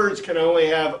kind of words can I only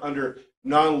have under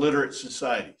non-literate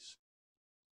societies?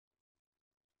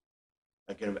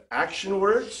 I can have action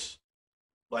words,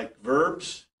 like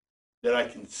verbs that I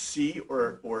can see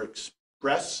or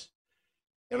express,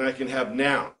 and I can have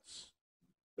nouns.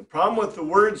 The problem with the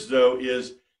words, though,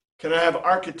 is can I have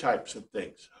archetypes of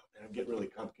things? Oh, I'm getting really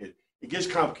complicated. It gets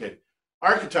complicated.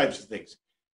 Archetypes of things.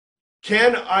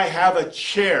 Can I have a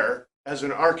chair as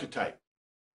an archetype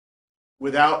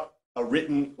without a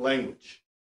written language?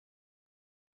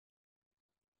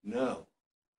 No.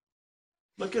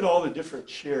 Look at all the different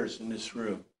chairs in this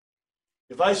room.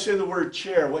 If I say the word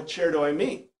chair, what chair do I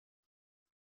mean?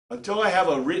 Until I have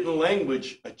a written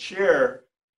language, a chair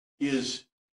is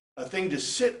a thing to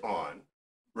sit on,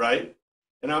 right?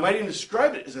 And I might even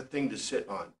describe it as a thing to sit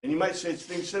on. And you might say it's a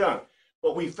thing to sit on.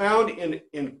 What we found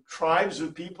in tribes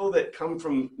of people that come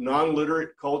from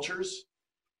non-literate cultures,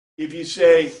 if you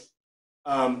say,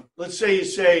 let's say you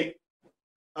say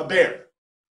a bear,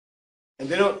 and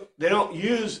they don't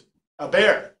use a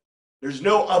bear. There's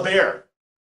no a bear.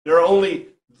 There are only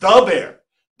the bear.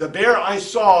 The bear I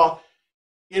saw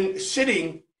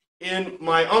sitting in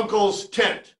my uncle's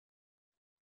tent.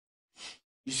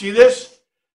 You see this?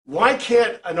 Why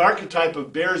can't an archetype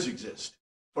of bears exist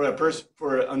for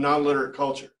a non-literate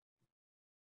culture?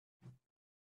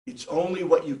 It's only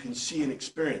what you can see and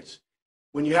experience.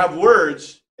 When you have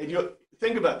words, and you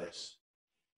think about this.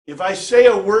 If I say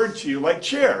a word to you like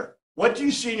chair, what do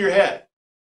you see in your head?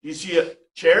 Do you see a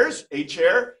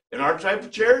chair, an archetype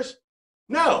of chairs?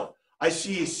 No, I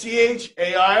see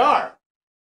CHAIR.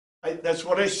 That's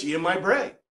what I see in my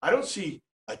brain. I don't see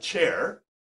a chair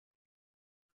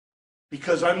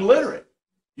because I'm literate.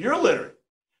 You're literate.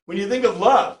 When you think of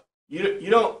love, you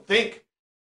don't think,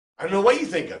 I don't know what you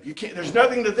think of. You can't. There's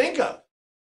nothing to think of,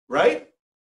 right?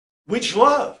 Which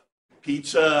love?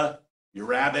 Pizza, your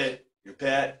rabbit, your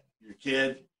pet, your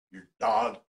kid, your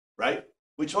dog, right?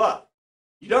 Which love?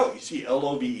 You don't. You see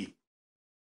LOVE.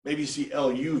 Maybe you see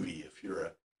LUV if you're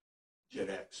a Gen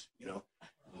X,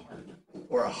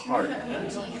 or a heart.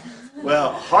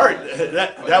 Well, heart,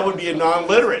 that would be a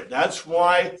non-literate. That's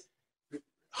why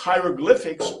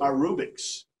hieroglyphics are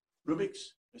Rubik's.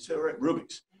 Rubik's? Is that right?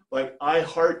 Rubik's. Like I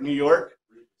heart New York.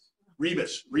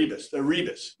 Rebus. They're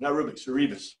Rebus, not Rubik's, they're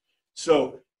Rebus.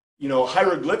 So,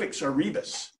 hieroglyphics are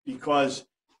Rebus because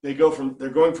they're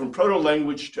going from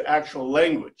proto-language to actual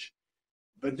language.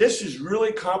 But this is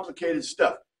really complicated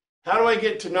stuff. How do I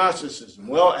get to Gnosticism?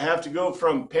 Well, I have to go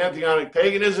from pantheonic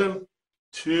paganism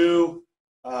to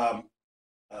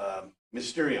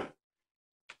Mysterion.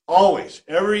 Always,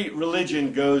 every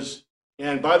religion goes,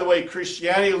 and by the way,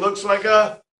 Christianity looks like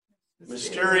a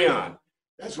Mysterion.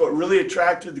 That's what really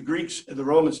attracted the Greeks and the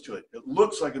Romans to it. It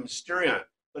looks like a Mysterion,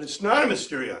 but it's not a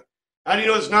Mysterion. How do you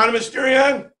know it's not a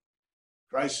Mysterion?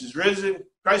 Christ is risen,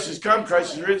 Christ has come,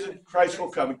 Christ is risen, Christ will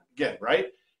come again, right?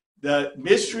 The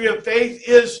mystery of faith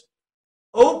is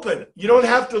open. You don't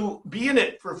have to be in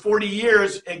it for 40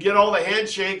 years and get all the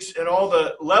handshakes and all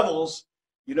the levels,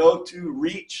 to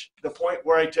reach the point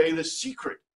where I tell you the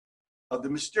secret of the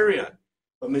Mysterion.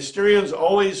 But Mysterions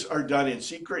always are done in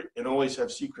secret and always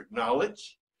have secret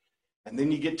knowledge. And then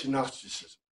you get to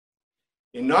Gnosticism.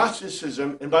 In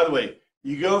Gnosticism, and by the way,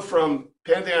 you go from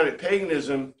pantheonic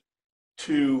paganism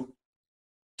to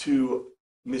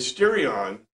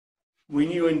Mysterion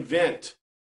when you invent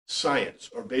science,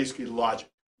 or basically logic,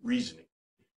 reasoning.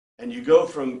 And you go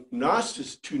from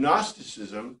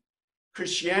Gnosticism,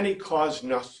 Christianity caused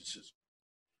Gnosticism.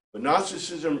 But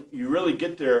Gnosticism, you really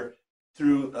get there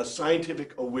through a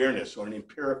scientific awareness or an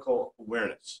empirical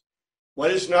awareness.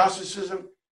 What is Gnosticism?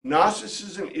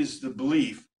 Gnosticism is the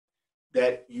belief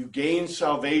that you gain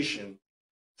salvation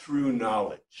through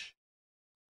knowledge.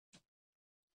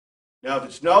 Now, if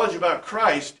it's knowledge about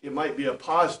Christ, it might be a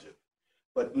positive.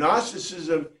 But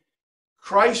Gnosticism,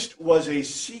 Christ was a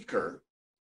seeker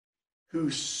who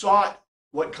sought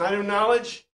what kind of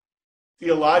knowledge?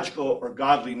 Theological or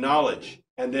godly knowledge,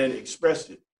 and then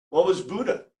expressed it. What was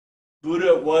Buddha?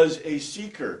 Buddha was a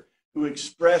seeker who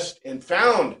expressed and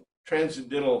found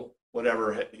transcendental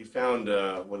whatever. He found,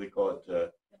 what do they call it?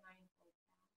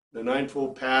 The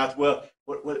Ninefold Path. Well,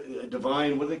 what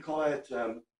divine, what do they call it?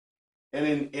 And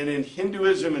in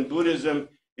Hinduism and Buddhism,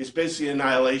 it's basically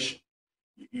annihilation.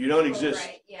 You don't exist.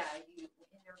 Right, yeah. In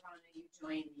Nirvana, you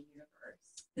join the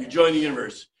universe. You join the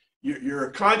universe. Your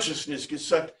consciousness gets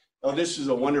sucked. Oh, this is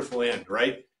a wonderful end,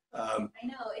 right? I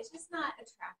know, it's just not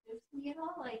attractive to me at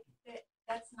all. Like,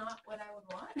 that's not what I would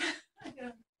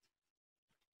want.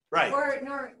 Right. Or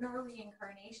nor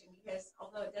reincarnation, because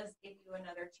although it does give you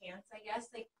another chance, I guess,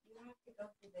 like, you have to go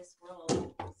through this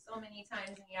world so many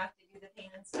times, and you have to do the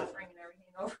pain and suffering and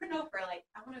everything over and over. Like,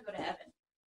 I want to go to heaven.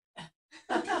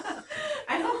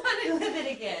 I don't want to live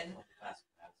it again.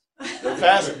 The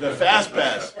fast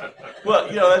pass. Well,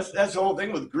 that's the whole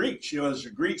thing with Greeks. As the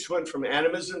Greeks went from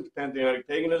animism to pantheonic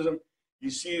paganism,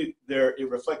 you see it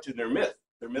reflected in their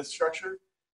myth structure.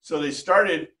 So they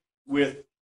started with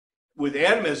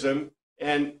animism,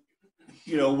 and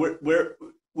we're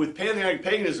with pantheonic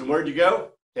paganism. Where'd you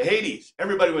go? To Hades.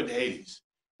 Everybody went to Hades.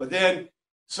 But then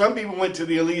some people went to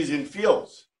the Elysian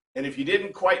Fields, and if you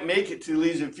didn't quite make it to the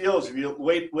Elysian Fields, if you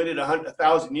waited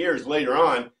 1,000 years later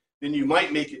on, then you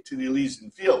might make it to the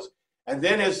Elysian Fields. And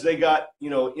then as they got,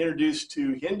 introduced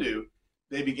to Hindu,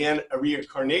 they began a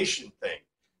reincarnation thing.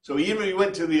 So even if you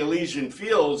went to the Elysian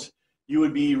Fields, you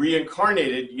would be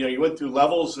reincarnated. You went through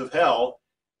levels of hell,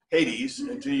 Hades,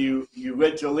 until you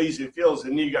went to Elysian Fields,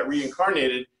 and then you got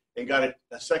reincarnated and got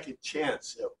a second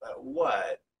chance at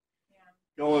what? Yeah.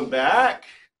 Going back?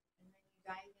 And then you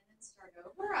dive in and start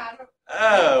over. I don't.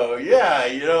 Oh, yeah,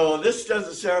 this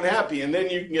doesn't sound happy. And then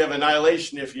you can have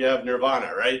annihilation if you have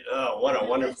nirvana, right? Oh, what a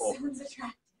wonderful. That sounds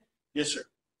attractive. Yes, sir.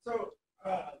 So,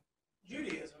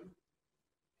 Judaism,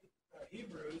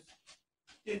 Hebrews,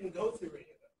 didn't go through any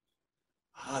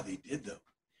of They did, though.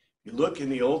 You look in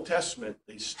the Old Testament,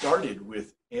 they started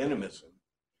with animism.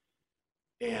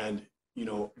 And,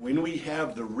 when we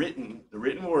have the written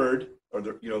word, or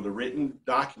the written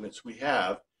documents we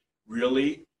have,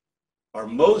 really are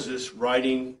Moses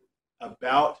writing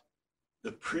about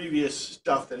the previous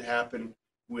stuff that happened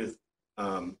with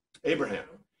Abraham.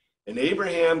 And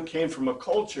Abraham came from a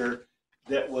culture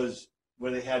that was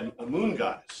where they had a moon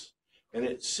goddess. And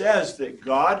it says that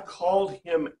God called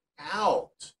him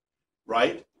out,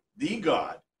 right? The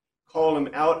God called him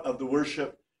out of the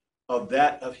worship of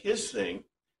his thing.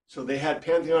 So they had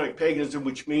pantheonic paganism,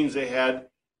 which means they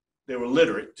were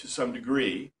literate to some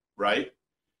degree, right?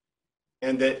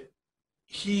 And that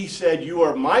he said, you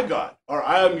are my God, or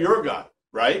I am your God,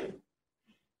 right?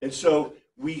 And so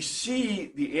we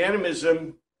see the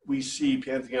animism, we see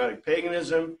pantheonic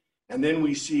paganism, and then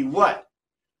we see what?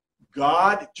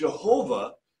 God,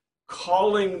 Jehovah,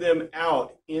 calling them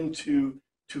out to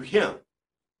him,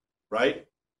 right?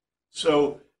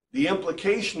 So the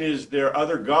implication is there are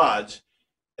other gods.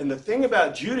 And the thing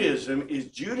about Judaism is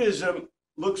Judaism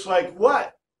looks like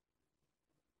what?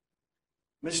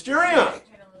 Mysterion.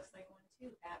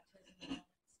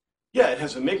 Yeah, it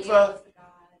has a mikvah.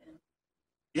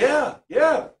 Yeah.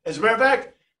 As a matter of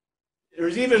fact,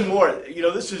 there's even more.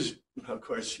 This is, of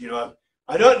course,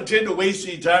 I don't intend to waste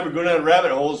any time or go down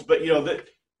rabbit holes, but,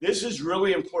 this is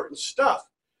really important stuff.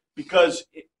 Because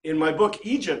in my book,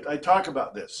 Egypt, I talk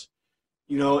about this.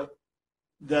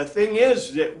 The thing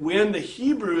is that when the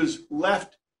Hebrews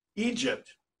left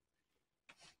Egypt,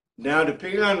 now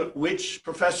depending on which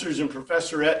professors and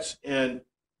professorettes and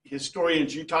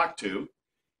historians you talk to,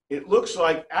 it looks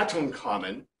like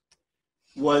Tutankhamun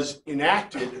was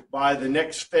enacted by the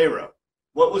next pharaoh.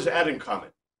 What was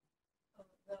Tutankhamun?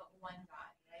 The one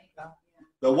God, right?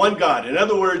 The one God. In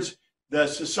other words, the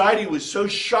society was so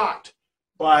shocked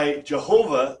by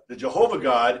Jehovah, the Jehovah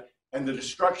God, and the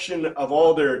destruction of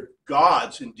all their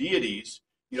gods and deities,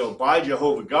 by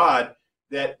Jehovah God,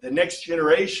 that the next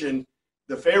generation,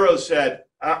 the Pharaoh said,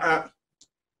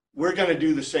 we're going to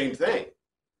do the same thing,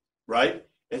 right?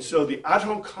 And so the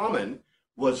Tutankhamun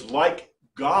was like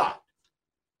God,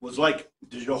 was like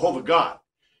the Jehovah God.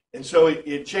 And so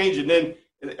it changed. And then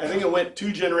I think it went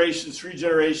 2 generations, 3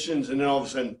 generations, and then all of a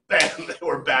sudden, bam, they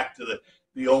were back to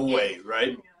the old way,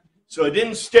 right? So it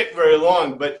didn't stick very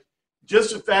long, but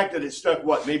just the fact that it stuck,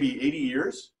 maybe 80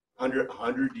 years,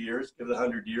 100 years, give it a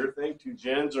 100-year thing, 2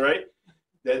 gens, right?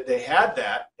 that they had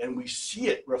that, and we see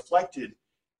it reflected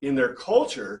in their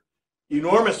culture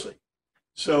enormously.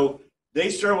 So they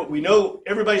start, we know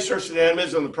everybody starts with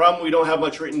animism. The problem, we don't have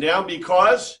much written down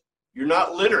because you're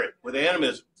not literate with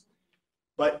animism.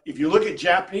 But if you look at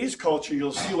Japanese culture,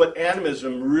 you'll see what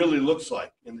animism really looks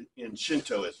like in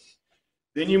Shintoism.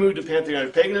 Then you move to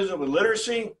pantheistic paganism with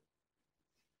literacy.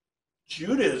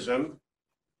 Judaism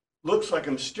looks like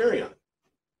a mysterion.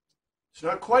 It's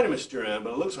not quite a mysterion,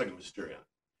 but it looks like a mysterion.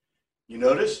 You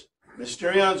notice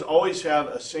mysterions always have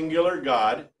a singular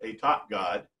god, a top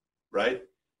god, right?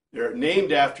 They're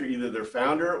named after either their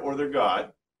founder or their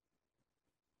god.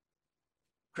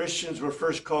 Christians were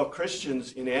first called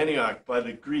Christians in Antioch by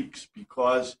the Greeks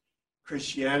because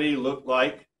Christianity looked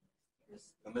like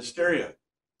a mysterion.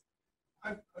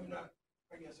 I'm not,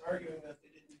 I guess, arguing that they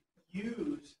didn't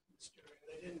use Mysterion.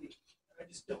 They didn't. I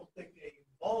just don't think they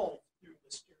evolved through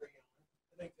Mysterion.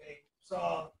 I think they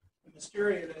saw the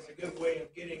Mysterion as a good way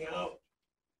of getting out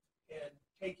and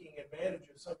taking advantage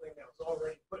of something that was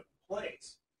already put in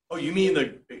place. Oh, you mean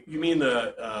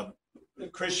the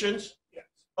Christians? Yes.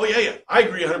 Oh, yeah. I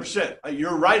agree 100%.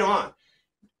 You're right on.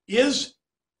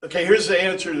 Okay, here's the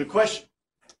answer to the question.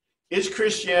 Is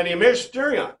Christianity a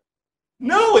mysterion?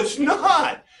 No, it's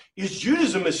not. Is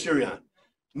Judaism a mysterion?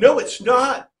 No, it's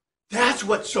not. That's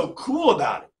what's so cool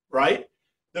about it, right?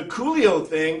 The coolio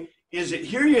thing is that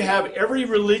here you have every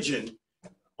religion,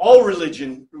 all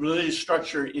religious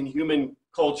structure in human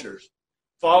cultures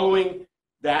following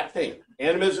that thing.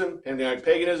 Animism, pantheistic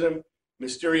paganism,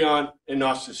 mysterion, and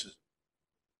Gnosticism.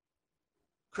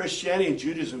 Christianity and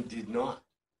Judaism did not.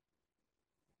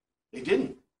 They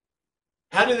didn't.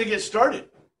 How did they get started?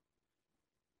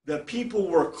 The people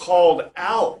were called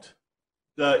out.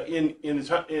 Abraham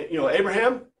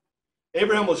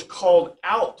was called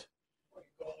out Or you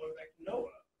go all the way back to Noah.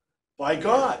 by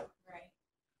God. Right.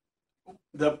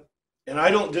 And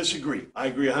I don't disagree. I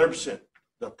agree 100%.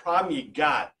 The problem you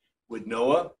got with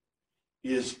Noah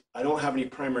is I don't have any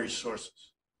primary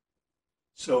sources.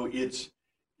 So it's,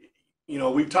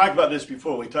 we've talked about this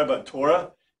before. We talked about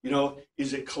Torah.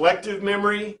 Is it collective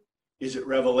memory? Is it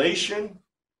revelation?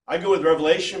 I go with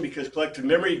revelation because collective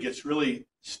memory gets really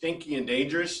stinky and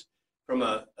dangerous from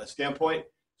a standpoint.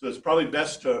 So it's probably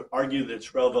best to argue that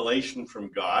it's revelation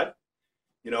from God,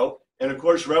 And of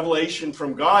course, revelation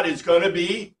from God is going to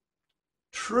be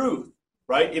truth,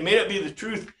 right? It may not be the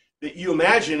truth that you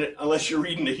imagine unless you're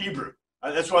reading the Hebrew.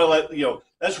 That's why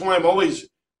that's why I'm always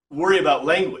worried about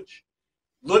language.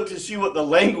 Look to see what the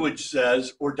language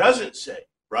says or doesn't say,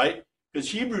 right?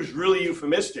 Because Hebrew is really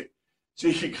euphemistic. So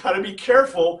you got to be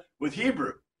careful with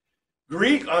Hebrew.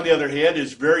 Greek, on the other hand,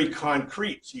 is very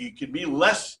concrete. So you can be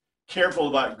less careful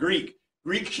about Greek.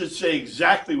 Greek should say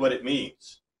exactly what it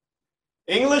means.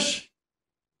 English,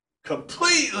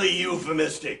 completely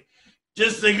euphemistic.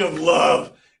 Just think of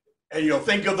love, and you'll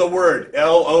think of the word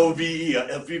L-O-V-E,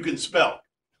 if you can spell,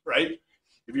 right?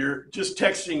 If you're just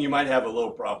texting, you might have a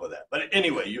little problem with that. But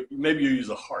anyway, maybe you use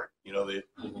a heart. They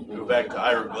go back to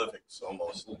hieroglyphics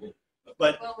almost.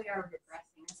 But Well, we are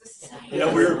regressing as a society.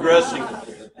 yeah, we're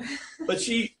regressing. But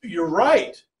see, you're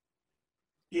right.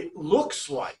 It looks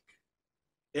like,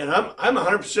 and I'm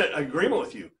 100% in agreement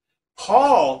with you.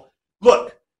 Paul,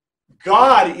 look,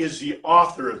 God is the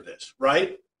author of this,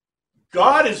 right?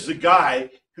 God is the guy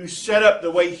who set up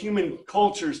the way human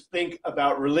cultures think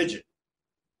about religion.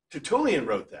 Tertullian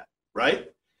wrote that,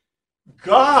 right?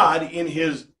 God, in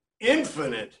his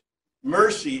infinite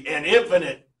mercy and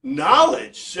infinite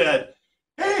knowledge, said,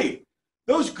 hey,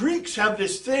 those Greeks have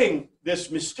this thing, this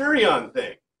mysterion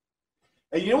thing.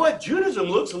 And you know what? Judaism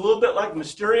looks a little bit like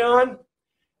mysterion.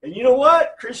 And you know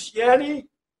what? Christianity,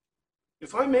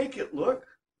 if I make it look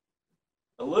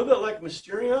a little bit like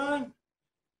mysterion,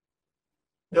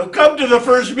 they'll come to the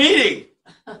first meeting,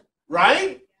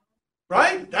 right?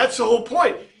 Right? That's the whole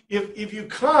point. If you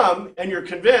come and you're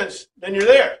convinced, then you're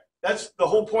there. That's the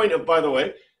whole point of, by the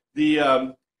way,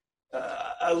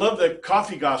 I love the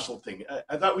coffee gospel thing.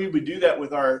 I thought we would do that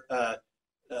with our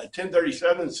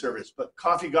 1037 service, but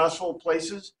coffee gospel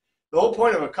places, the whole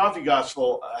point of a coffee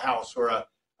gospel house or a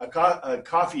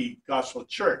coffee gospel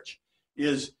church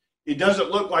is it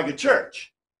doesn't look like a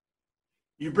church.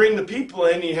 You bring the people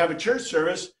in, you have a church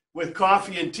service with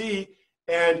coffee and tea,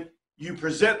 and you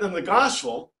present them the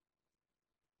gospel.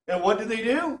 And what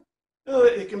do? Oh,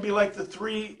 it can be like the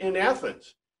three in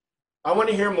Athens. I want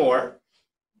to hear more.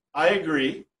 I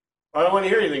agree. I don't want to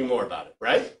hear anything more about it,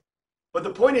 right? But the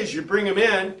point is you bring them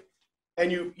in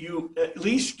and you at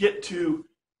least get to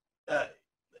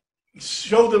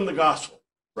show them the gospel,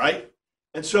 right?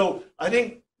 And so I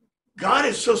think God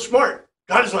is so smart.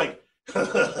 God is like,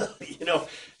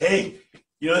 hey,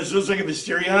 You know, this looks like a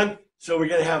mysterion, so we're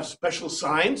going to have special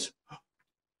signs.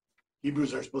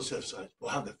 Hebrews aren't supposed to have signs.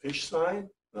 We'll have the fish sign,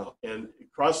 no, and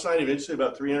cross sign eventually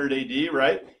about 300 AD,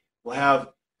 right? We'll have,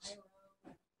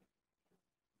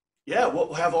 yeah,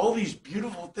 we'll have all these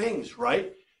beautiful things,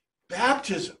 right?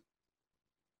 Baptism.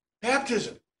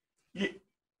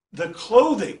 The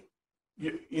clothing,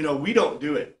 you know, we don't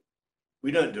do it.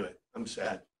 We don't do it. I'm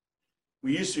sad.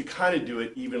 We used to kind of do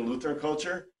it, even Lutheran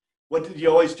culture. What did you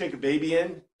always take a baby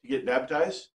in to get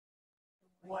baptized?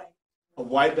 White. A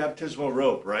white baptismal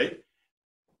robe, right?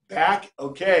 Back,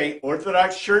 okay,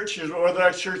 Orthodox Church, here's what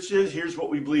Orthodox Church is. Here's what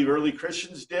we believe early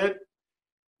Christians did.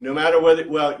 No matter whether,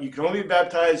 well, you can only be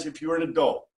baptized if you were an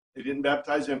adult. They didn't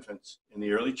baptize infants in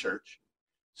the early church.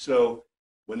 So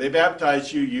when they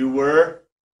baptized you, you were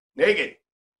naked.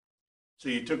 So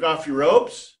you took off your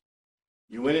robes.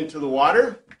 You went into the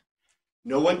water.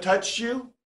 No one touched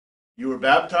you. You were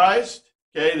baptized.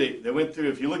 Okay, they went through,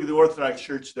 if you look at the Orthodox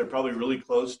Church, they're probably really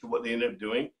close to what they ended up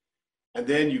doing. And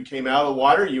then you came out of the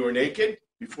water, you were naked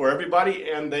before everybody,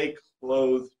 and they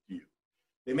clothed you.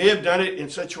 They may have done it in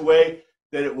such a way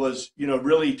that it was, you know,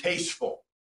 really tasteful,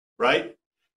 right?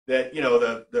 That, you know,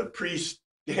 the priest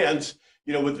stands,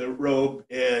 you know, with the robe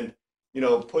and, you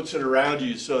know, puts it around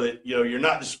you so that, you know, you're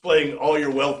not displaying all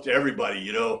your wealth to everybody,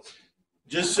 you know.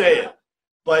 Just saying.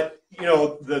 But, you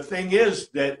know, the thing is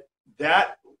that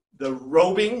the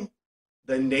robing,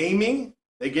 the naming,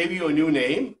 they gave you a new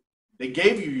name. They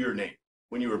gave you your name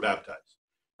when you were baptized.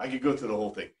 I could go through the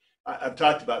whole thing. I've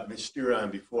talked about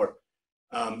mysterion before.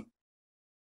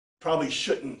 Probably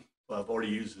shouldn't, well, I've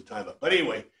already used the time up. But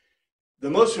anyway,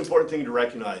 the most important thing to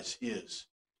recognize is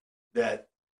that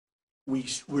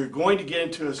we're going to get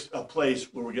into a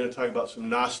place where we're going to talk about some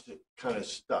Gnostic kind of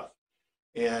stuff.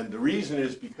 And the reason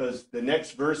is because the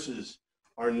next verses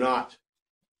are not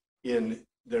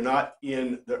they're not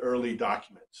in the early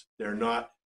documents.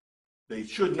 They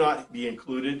should not be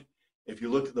included. If you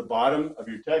look at the bottom of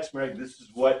your text, Meg, this is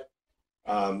what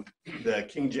the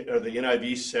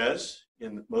NIV says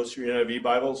in most of your NIV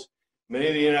Bibles. Many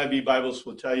of the NIV Bibles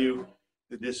will tell you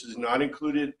that this is not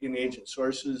included in the ancient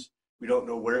sources. We don't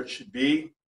know where it should be.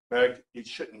 In fact, it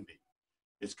shouldn't be.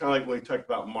 It's kind of like when we talked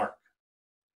about Mark.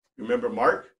 You remember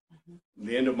Mark? Mm-hmm.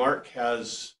 The end of Mark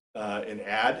has an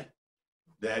ad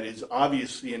that is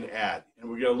obviously an ad. And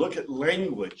we're going to look at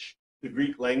language, the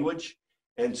Greek language,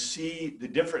 and see the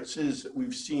differences that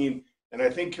we've seen. And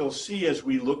I think you'll see as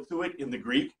we look through it in the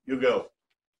Greek, you'll go,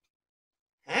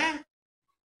 huh?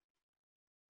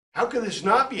 How could this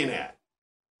not be an ad?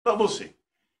 But we'll see.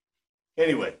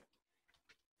 Anyway,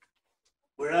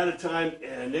 we're out of time,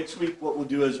 and next week what we'll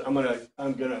do is I'm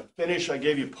gonna finish. I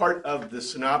gave you part of the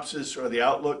synopsis or the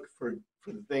outlook for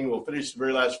the thing. We'll finish the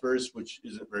very last verse, which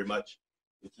isn't very much.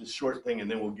 It's a short thing, and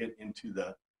then we'll get into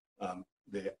the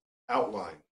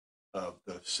outline of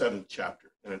the 7th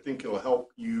chapter. And I think it'll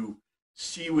help you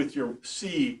see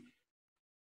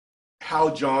how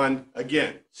John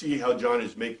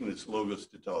is making this logos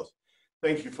to tell us.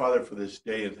 Thank you, Father, for this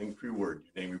day, and thank you for your word.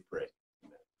 In your name we pray.